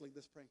little hands like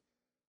this praying.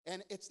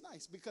 And it's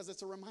nice because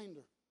it's a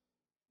reminder.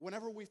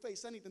 Whenever we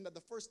face anything, that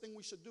the first thing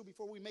we should do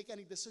before we make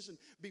any decision,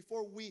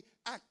 before we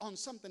act on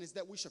something, is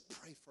that we should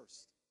pray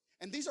first.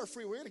 And these are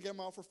free. We're going to give them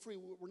all for free.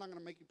 We're not going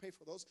to make you pay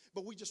for those.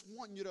 But we just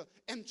want you to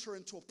enter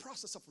into a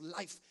process of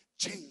life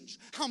change.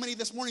 How many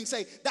this morning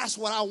say, that's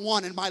what I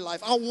want in my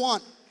life? I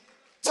want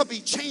to be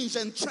changed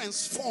and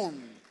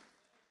transformed.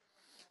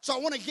 So I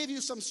want to give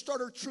you some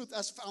starter truth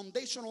as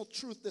foundational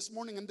truth this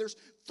morning. And there's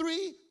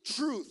 3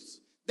 truths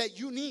that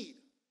you need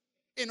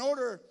in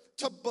order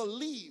to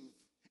believe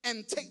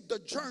and take the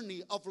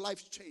journey of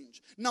life's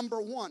change.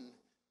 Number 1,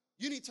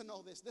 you need to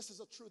know this. This is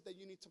a truth that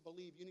you need to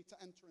believe. You need to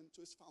enter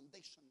into its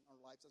foundation in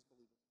our lives as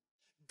believers.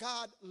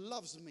 God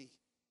loves me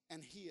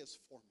and he is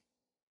for me.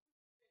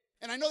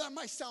 And I know that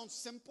might sound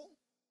simple.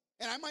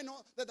 And I might know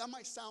that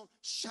might sound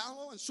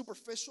shallow and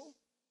superficial.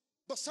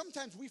 But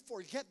sometimes we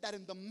forget that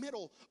in the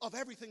middle of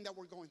everything that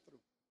we're going through.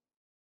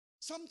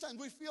 Sometimes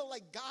we feel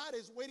like God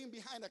is waiting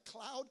behind a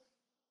cloud,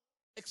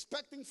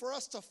 expecting for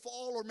us to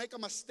fall or make a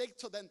mistake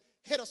to then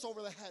hit us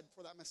over the head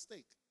for that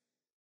mistake.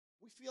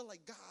 We feel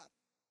like God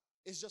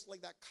is just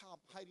like that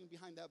cop hiding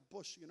behind that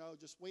bush,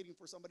 just waiting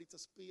for somebody to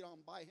speed on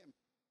by him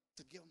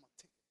to give him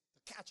a ticket,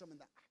 to catch him in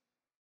the act.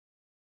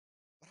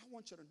 But I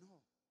want you to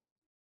know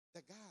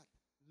that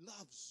God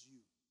loves you.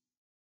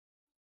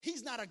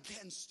 He's not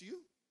against you.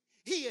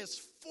 He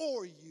is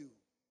for you.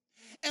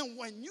 And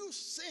when you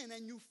sin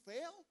and you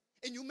fail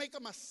and you make a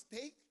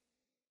mistake,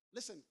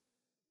 listen,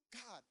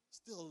 God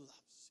still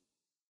loves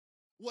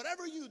you.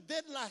 Whatever you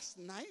did last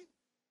night,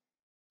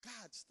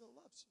 God still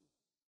loves you.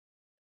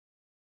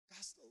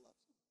 God still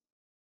loves you.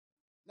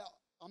 Now,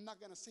 I'm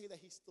not going to say that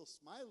he's still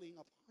smiling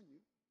upon you.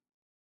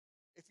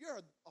 If you're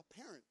a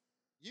parent,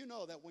 you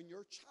know that when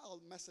your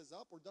child messes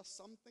up or does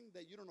something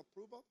that you don't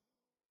approve of,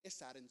 it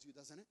saddens you,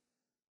 doesn't it?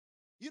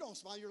 You don't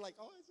smile. You're like,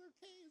 oh, it's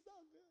okay. It's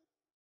all good.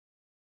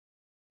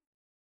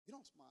 You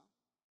don't smile.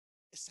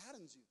 It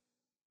saddens you.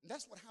 And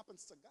that's what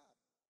happens to God.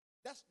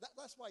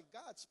 That's why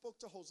God spoke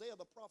to Hosea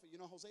the prophet. You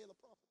know Hosea the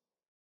prophet?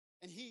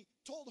 And he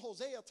told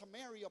Hosea to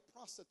marry a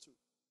prostitute.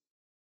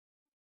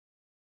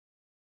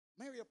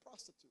 Marry a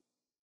prostitute.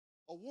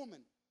 A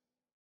woman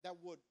that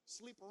would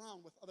sleep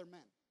around with other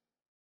men.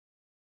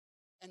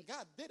 And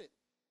God did it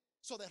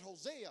so that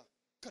Hosea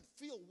could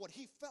feel what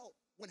he felt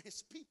when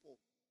his people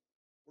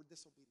were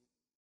disobedient.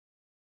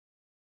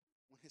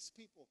 When his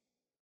people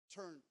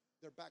turned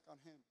their back on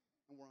him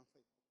and were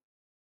unfaithful.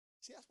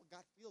 See, that's what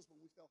God feels when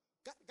we fail.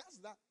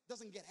 God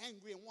doesn't get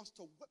angry and wants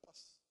to whip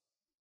us.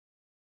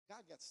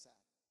 God gets sad,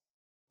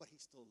 but he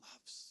still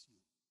loves you.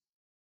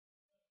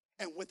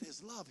 And with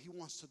his love, he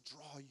wants to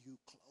draw you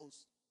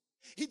close.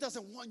 He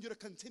doesn't want you to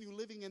continue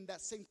living in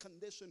that same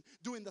condition,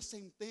 doing the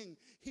same thing.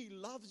 He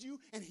loves you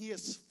and he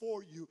is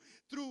for you.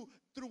 Through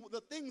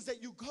the things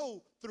that you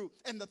go through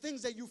and the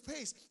things that you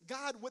face,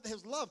 God with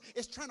his love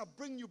is trying to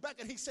bring you back.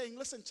 And he's saying,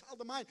 listen,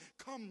 child of mine,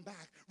 come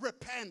back,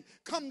 repent,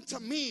 come to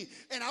me,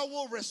 and I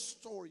will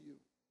restore you.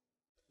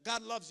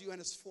 God loves you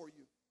and is for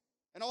you.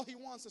 And all he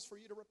wants is for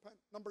you to repent.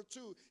 Number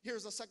 2,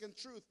 here's the second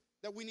truth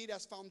that we need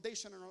as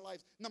foundation in our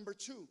lives. Number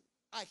 2,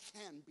 I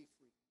can be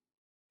free.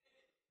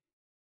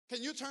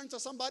 Can you turn to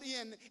somebody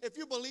and if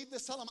you believe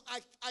this, tell them,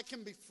 I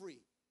can be free.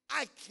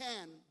 I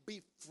can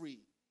be free.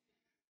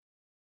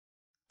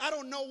 I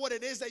don't know what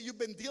it is that you've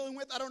been dealing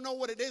with. I don't know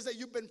what it is that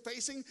you've been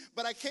facing,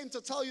 but I came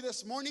to tell you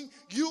this morning,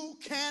 you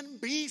can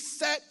be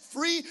set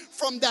free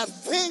from that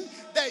thing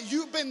that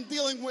you've been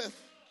dealing with.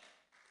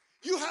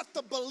 You have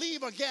to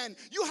believe again.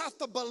 You have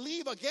to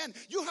believe again.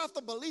 You have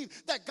to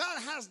believe that God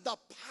has the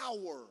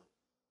power.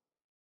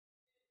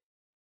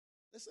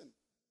 Listen,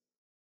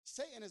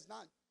 Satan is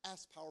not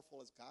as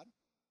powerful as God.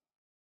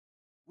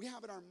 We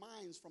have in our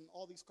minds from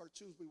all these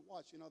cartoons we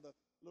watch, the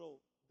little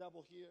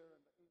devil here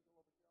and the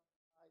angel over here on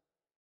the side.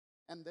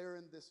 And they're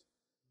in this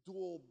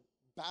dual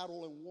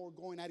battle and war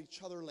going at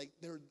each other like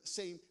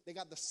they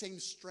got the same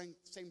strength,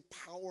 same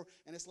power,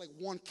 and it's like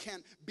one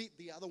can't beat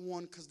the other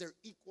one because they're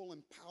equal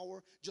in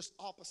power, just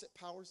opposite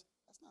powers.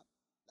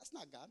 That's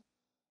not God.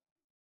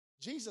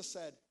 Jesus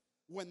said,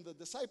 when the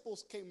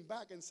disciples came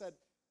back and said,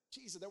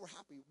 Jesus, they were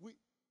happy.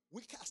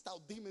 We cast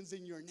out demons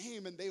in your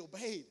name, and they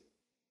obeyed.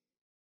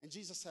 And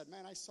Jesus said,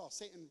 man, I saw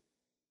Satan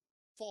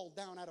fall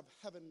down out of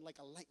heaven like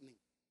a lightning.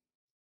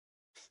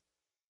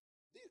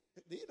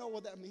 Do you know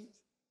what that means?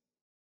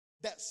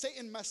 That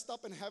Satan messed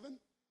up in heaven.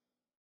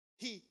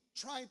 He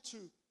tried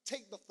to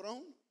take the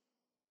throne,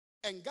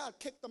 And God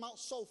kicked them out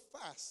so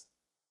fast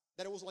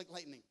that it was like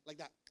lightning, like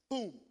that.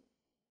 Boom.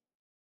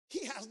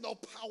 He has no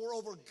power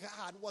over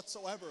God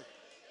whatsoever.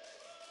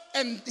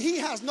 And he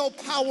has no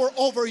power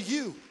over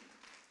you.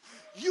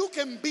 You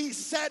can be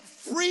set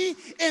free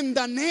in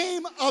the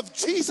name of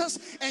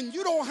Jesus, and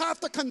you don't have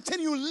to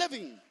continue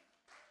living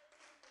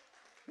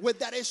with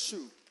that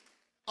issue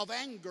of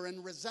anger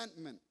and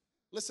resentment.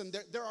 Listen,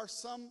 there are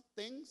some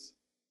things,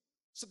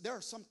 so there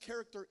are some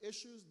character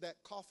issues that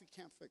coffee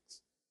can't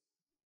fix.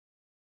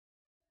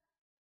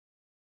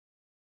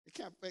 It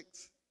can't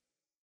fix.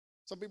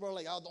 Some people are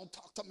like, oh, don't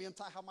talk to me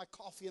until I have my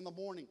coffee in the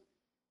morning.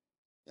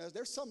 Yeah,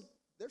 there's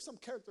some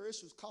character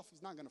issues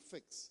coffee's not going to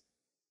fix.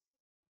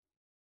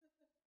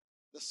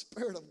 The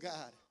Spirit of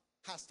God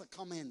has to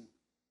come in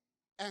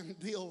and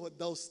deal with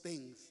those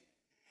things.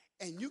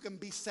 And you can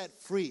be set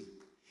free.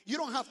 You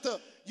don't have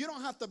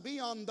to be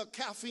on the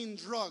caffeine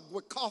drug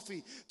with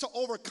coffee to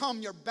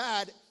overcome your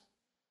bad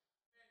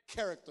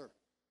character.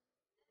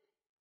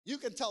 You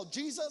can tell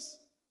Jesus,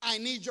 I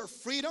need your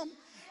freedom,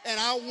 and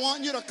I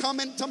want you to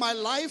come into my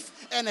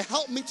life and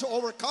help me to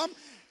overcome.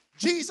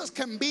 Jesus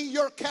can be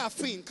your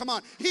caffeine. Come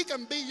on, he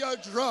can be your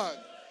drug.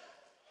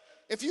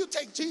 If you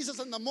take Jesus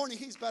in the morning,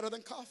 he's better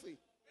than coffee.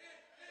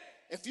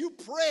 If you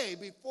pray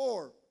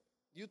before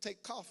you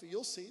take coffee,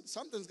 you'll see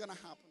something's going to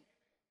happen.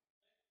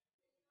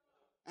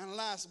 And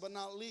last but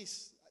not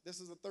least, this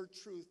is the third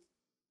truth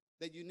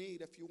that you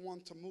need if you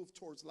want to move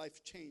towards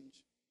life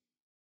change.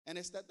 And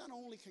it's that not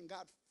only can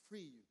God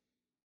free you,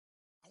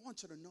 I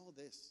want you to know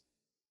this: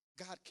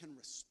 God can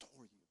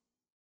restore you.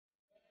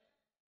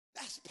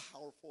 That's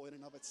powerful in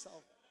and of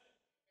itself.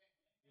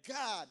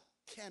 God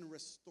can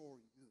restore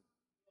you.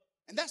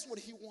 And that's what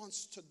he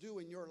wants to do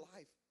in your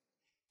life.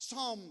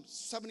 Psalm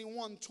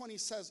 71:20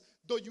 says,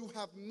 though you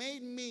have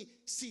made me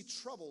see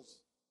troubles,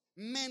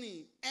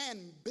 many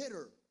and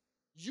bitter,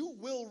 you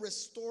will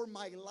restore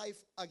my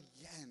life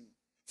again.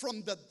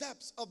 From the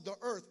depths of the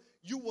earth,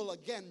 you will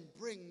again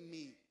bring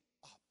me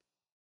up.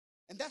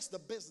 And that's the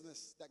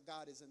business that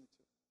God is into.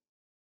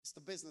 It's the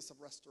business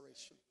of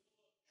restoration.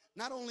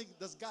 Not only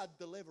does God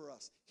deliver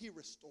us, he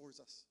restores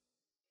us.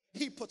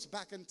 He puts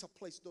back into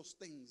place those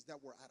things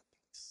that were out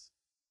of place.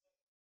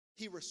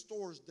 He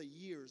restores the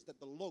years that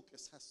the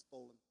locust has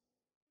stolen.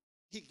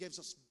 He gives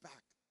us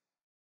back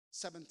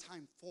 7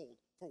 times fold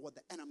for what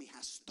the enemy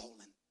has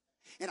stolen.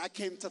 And I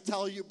came to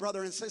tell you,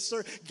 brother and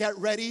sister, get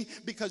ready,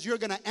 because you're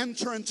going to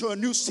enter into a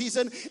new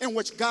season in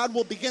which God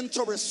will begin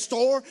to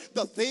restore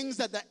the things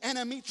that the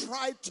enemy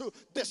tried to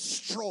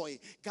destroy.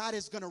 God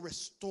is going to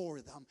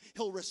restore them.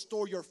 He'll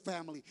restore your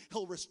family.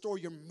 He'll restore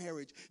your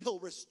marriage. He'll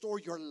restore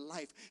your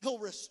life. He'll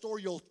restore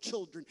your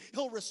children.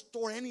 He'll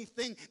restore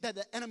anything that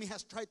the enemy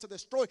has tried to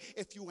destroy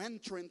if you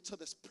enter into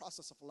this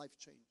process of life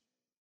change.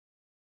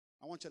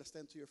 I want you to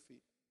stand to your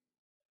feet.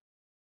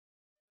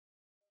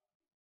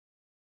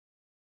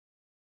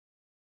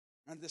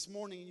 And this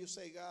morning you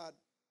say, God,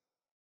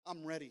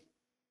 I'm ready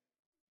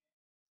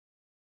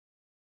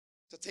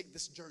to take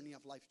this journey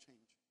of life change.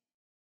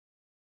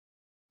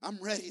 I'm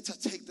ready to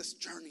take this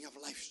journey of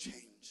life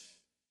change.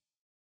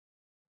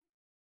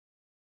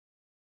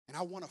 And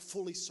I want to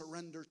fully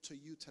surrender to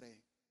you today.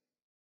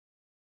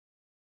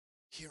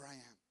 Here I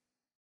am.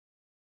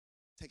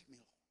 Take me,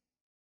 Lord.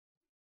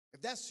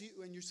 If that's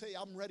you and you say,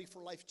 I'm ready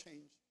for life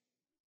change,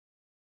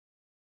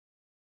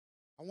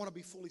 I want to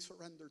be fully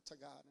surrendered to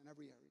God in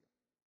every area.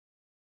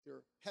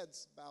 Your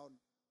heads bowed,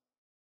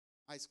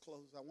 eyes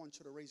closed. I want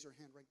you to raise your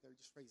hand right there.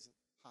 Just raise it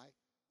high.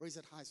 Raise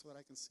it high so that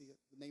I can see it.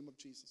 In the name of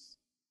Jesus.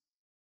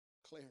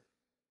 Clear.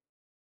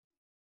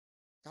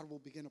 God will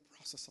begin a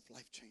process of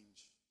life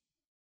change.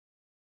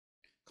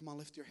 Come on,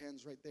 lift your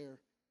hands right there.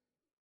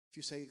 If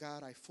you say,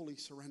 God, I fully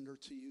surrender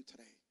to you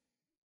today.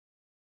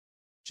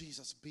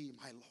 Jesus, be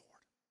my Lord.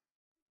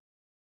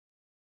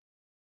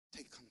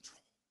 Take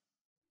control.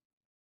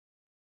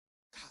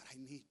 God, I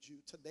need you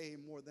today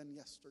more than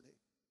yesterday.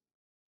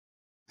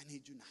 I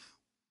need you now.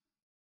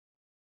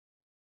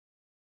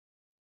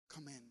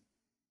 Come in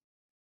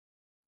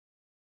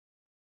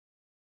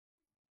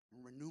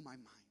and renew my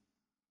mind.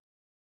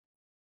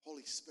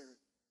 Holy Spirit,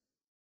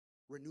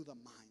 renew the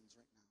minds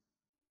right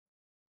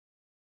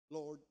now.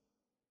 Lord,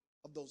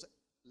 of those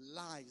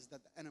lies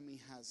that the enemy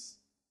has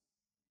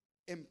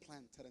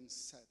implanted and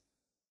said,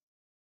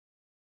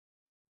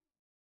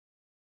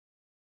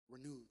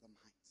 renew the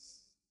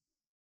minds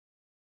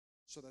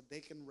so that they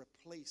can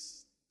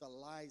replace the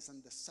lies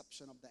and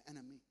deception of the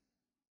enemy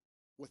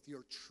with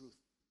your truth,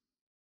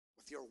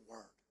 with your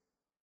word.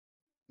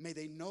 May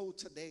they know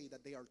today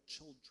that they are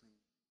children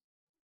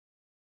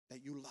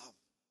that you love.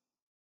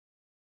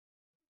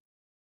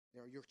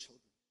 They are your children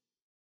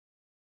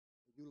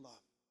that you love.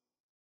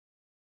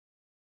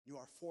 You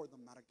are for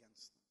them, not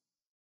against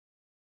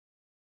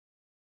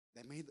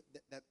them.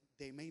 That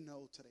they may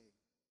know today,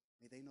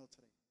 may they know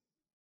today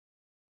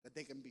that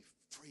they can be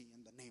free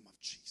in the name of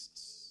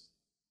Jesus.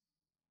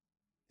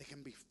 They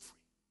can be free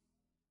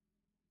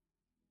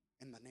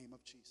in the name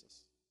of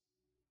Jesus.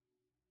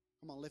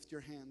 Come on, lift your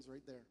hands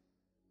right there.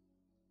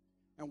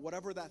 And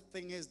whatever that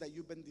thing is that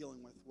you've been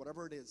dealing with,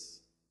 whatever it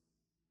is,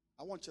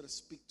 I want you to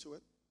speak to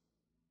it.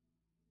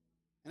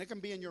 And it can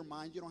be in your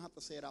mind. You don't have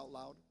to say it out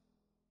loud.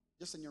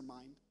 Just in your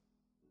mind.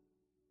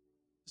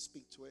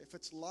 Speak to it. If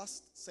it's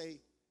lust, say,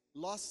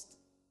 lust,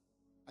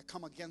 I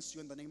come against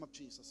you in the name of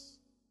Jesus.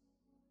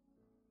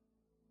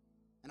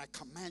 And I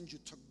command you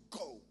to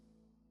go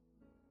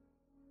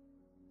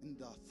in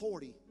the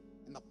authority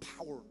and the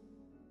power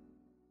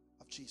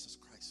of Jesus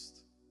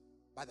Christ.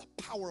 By the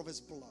power of his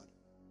blood.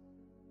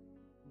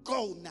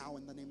 Go now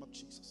in the name of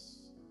Jesus.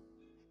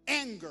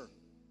 Anger,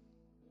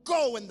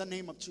 go in the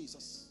name of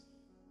Jesus.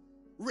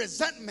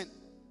 Resentment,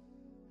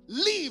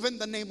 leave in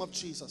the name of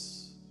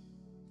Jesus.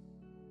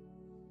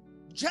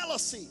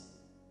 Jealousy,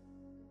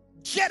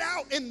 get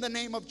out in the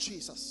name of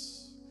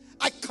Jesus.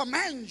 I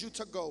command you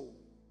to go.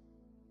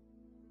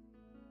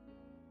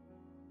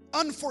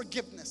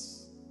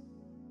 Unforgiveness,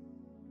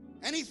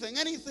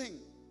 anything,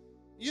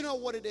 you know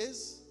what it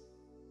is.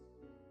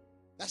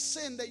 That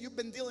sin that you've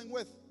been dealing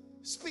with,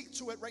 speak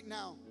to it right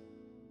now.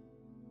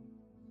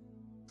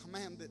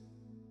 Command it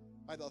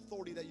by the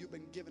authority that you've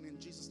been given in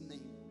Jesus'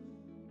 name.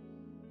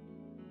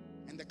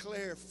 And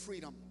declare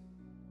freedom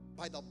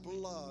by the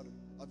blood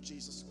of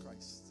Jesus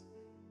Christ.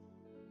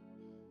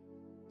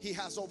 He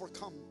has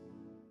overcome.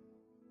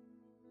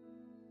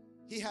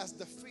 He has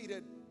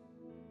defeated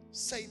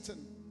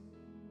Satan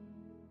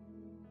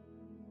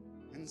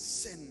and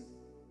sin.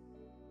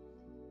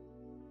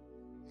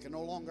 He can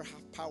no longer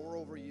have power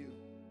over you.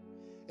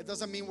 It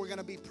doesn't mean we're going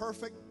to be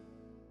perfect.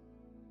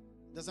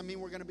 It doesn't mean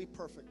we're going to be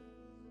perfect.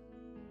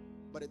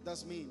 But it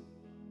does mean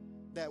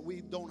that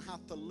we don't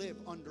have to live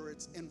under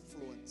its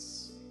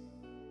influence.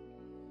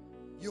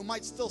 You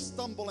might still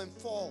stumble and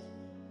fall,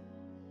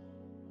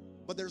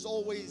 but there's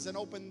always an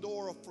open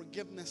door of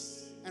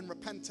forgiveness and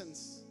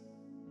repentance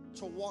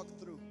to walk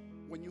through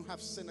when you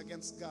have sinned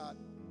against God.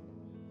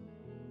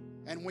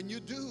 And when you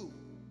do,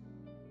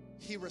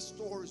 he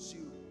restores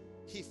you,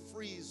 he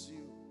frees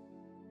you,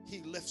 he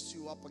lifts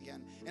you up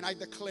again. And I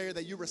declare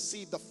that you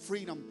receive the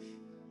freedom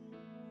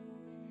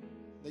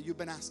that you've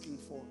been asking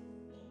for.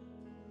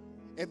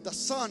 If the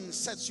Son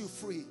sets you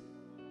free,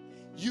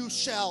 you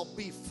shall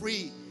be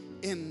free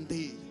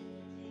indeed.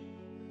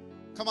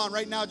 Come on,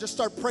 right now, just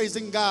start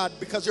praising God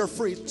because you're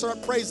free.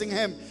 Start praising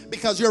him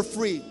because you're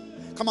free.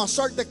 Come on,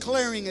 start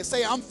declaring it.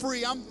 Say, I'm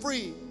free, I'm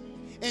free.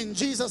 In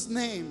Jesus'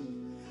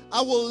 name,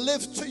 I will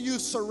live to you,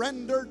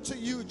 surrender to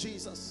you,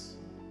 Jesus.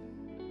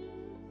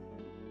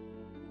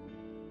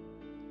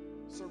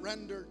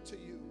 Surrender to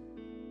you.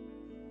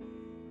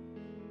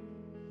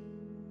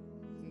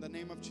 In the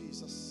name of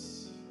Jesus.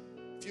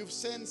 If you've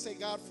sinned, say,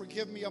 God,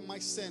 forgive me of my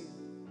sin.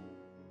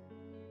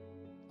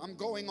 I'm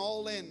going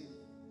all in.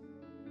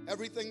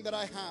 Everything that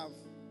I have,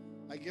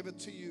 I give it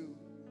to you.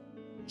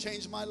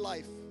 Change my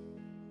life.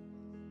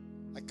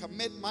 I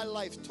commit my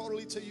life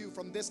totally to you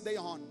from this day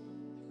on.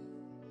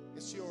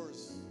 It's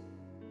yours.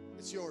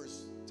 It's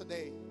yours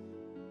today.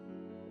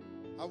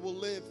 I will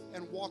live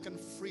and walk in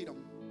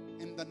freedom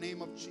in the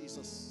name of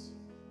Jesus.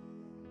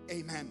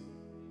 Amen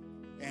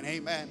and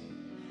amen.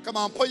 Come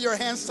on, put your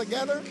hands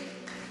together.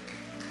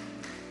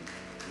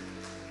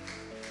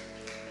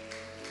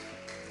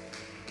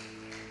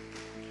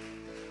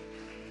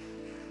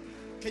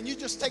 Can you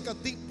just take a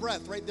deep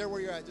breath right there where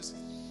you're at? Just,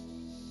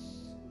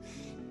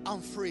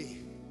 I'm free.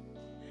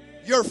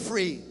 You're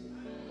free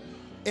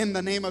in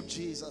the name of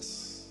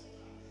Jesus.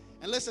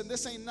 And listen,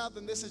 this ain't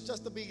nothing. This is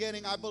just the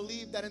beginning. I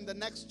believe that in the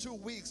next 2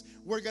 weeks,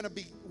 we're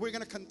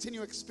gonna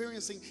continue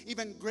experiencing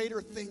even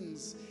greater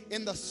things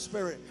in the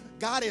Spirit.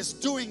 God is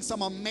doing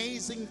some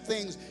amazing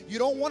things. You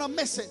don't want to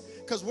miss it,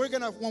 because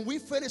when we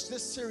finish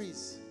this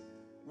series,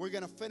 we're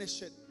gonna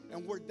finish it,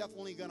 and we're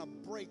definitely gonna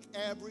break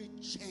every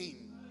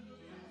chain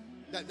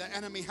that the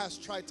enemy has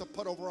tried to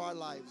put over our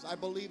lives. I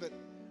believe it.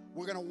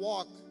 We're going to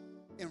walk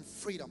in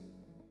freedom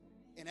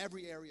in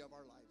every area of our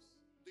lives.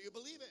 Do you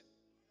believe it?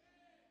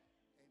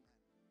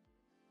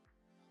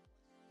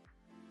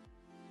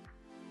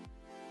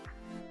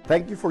 Amen.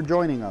 Thank you for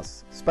joining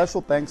us.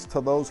 Special thanks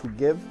to those who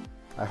give.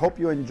 I hope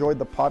you enjoyed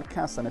the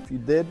podcast, and if you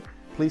did,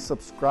 please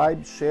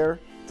subscribe, share,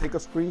 take a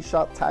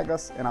screenshot, tag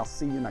us, and I'll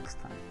see you next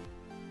time.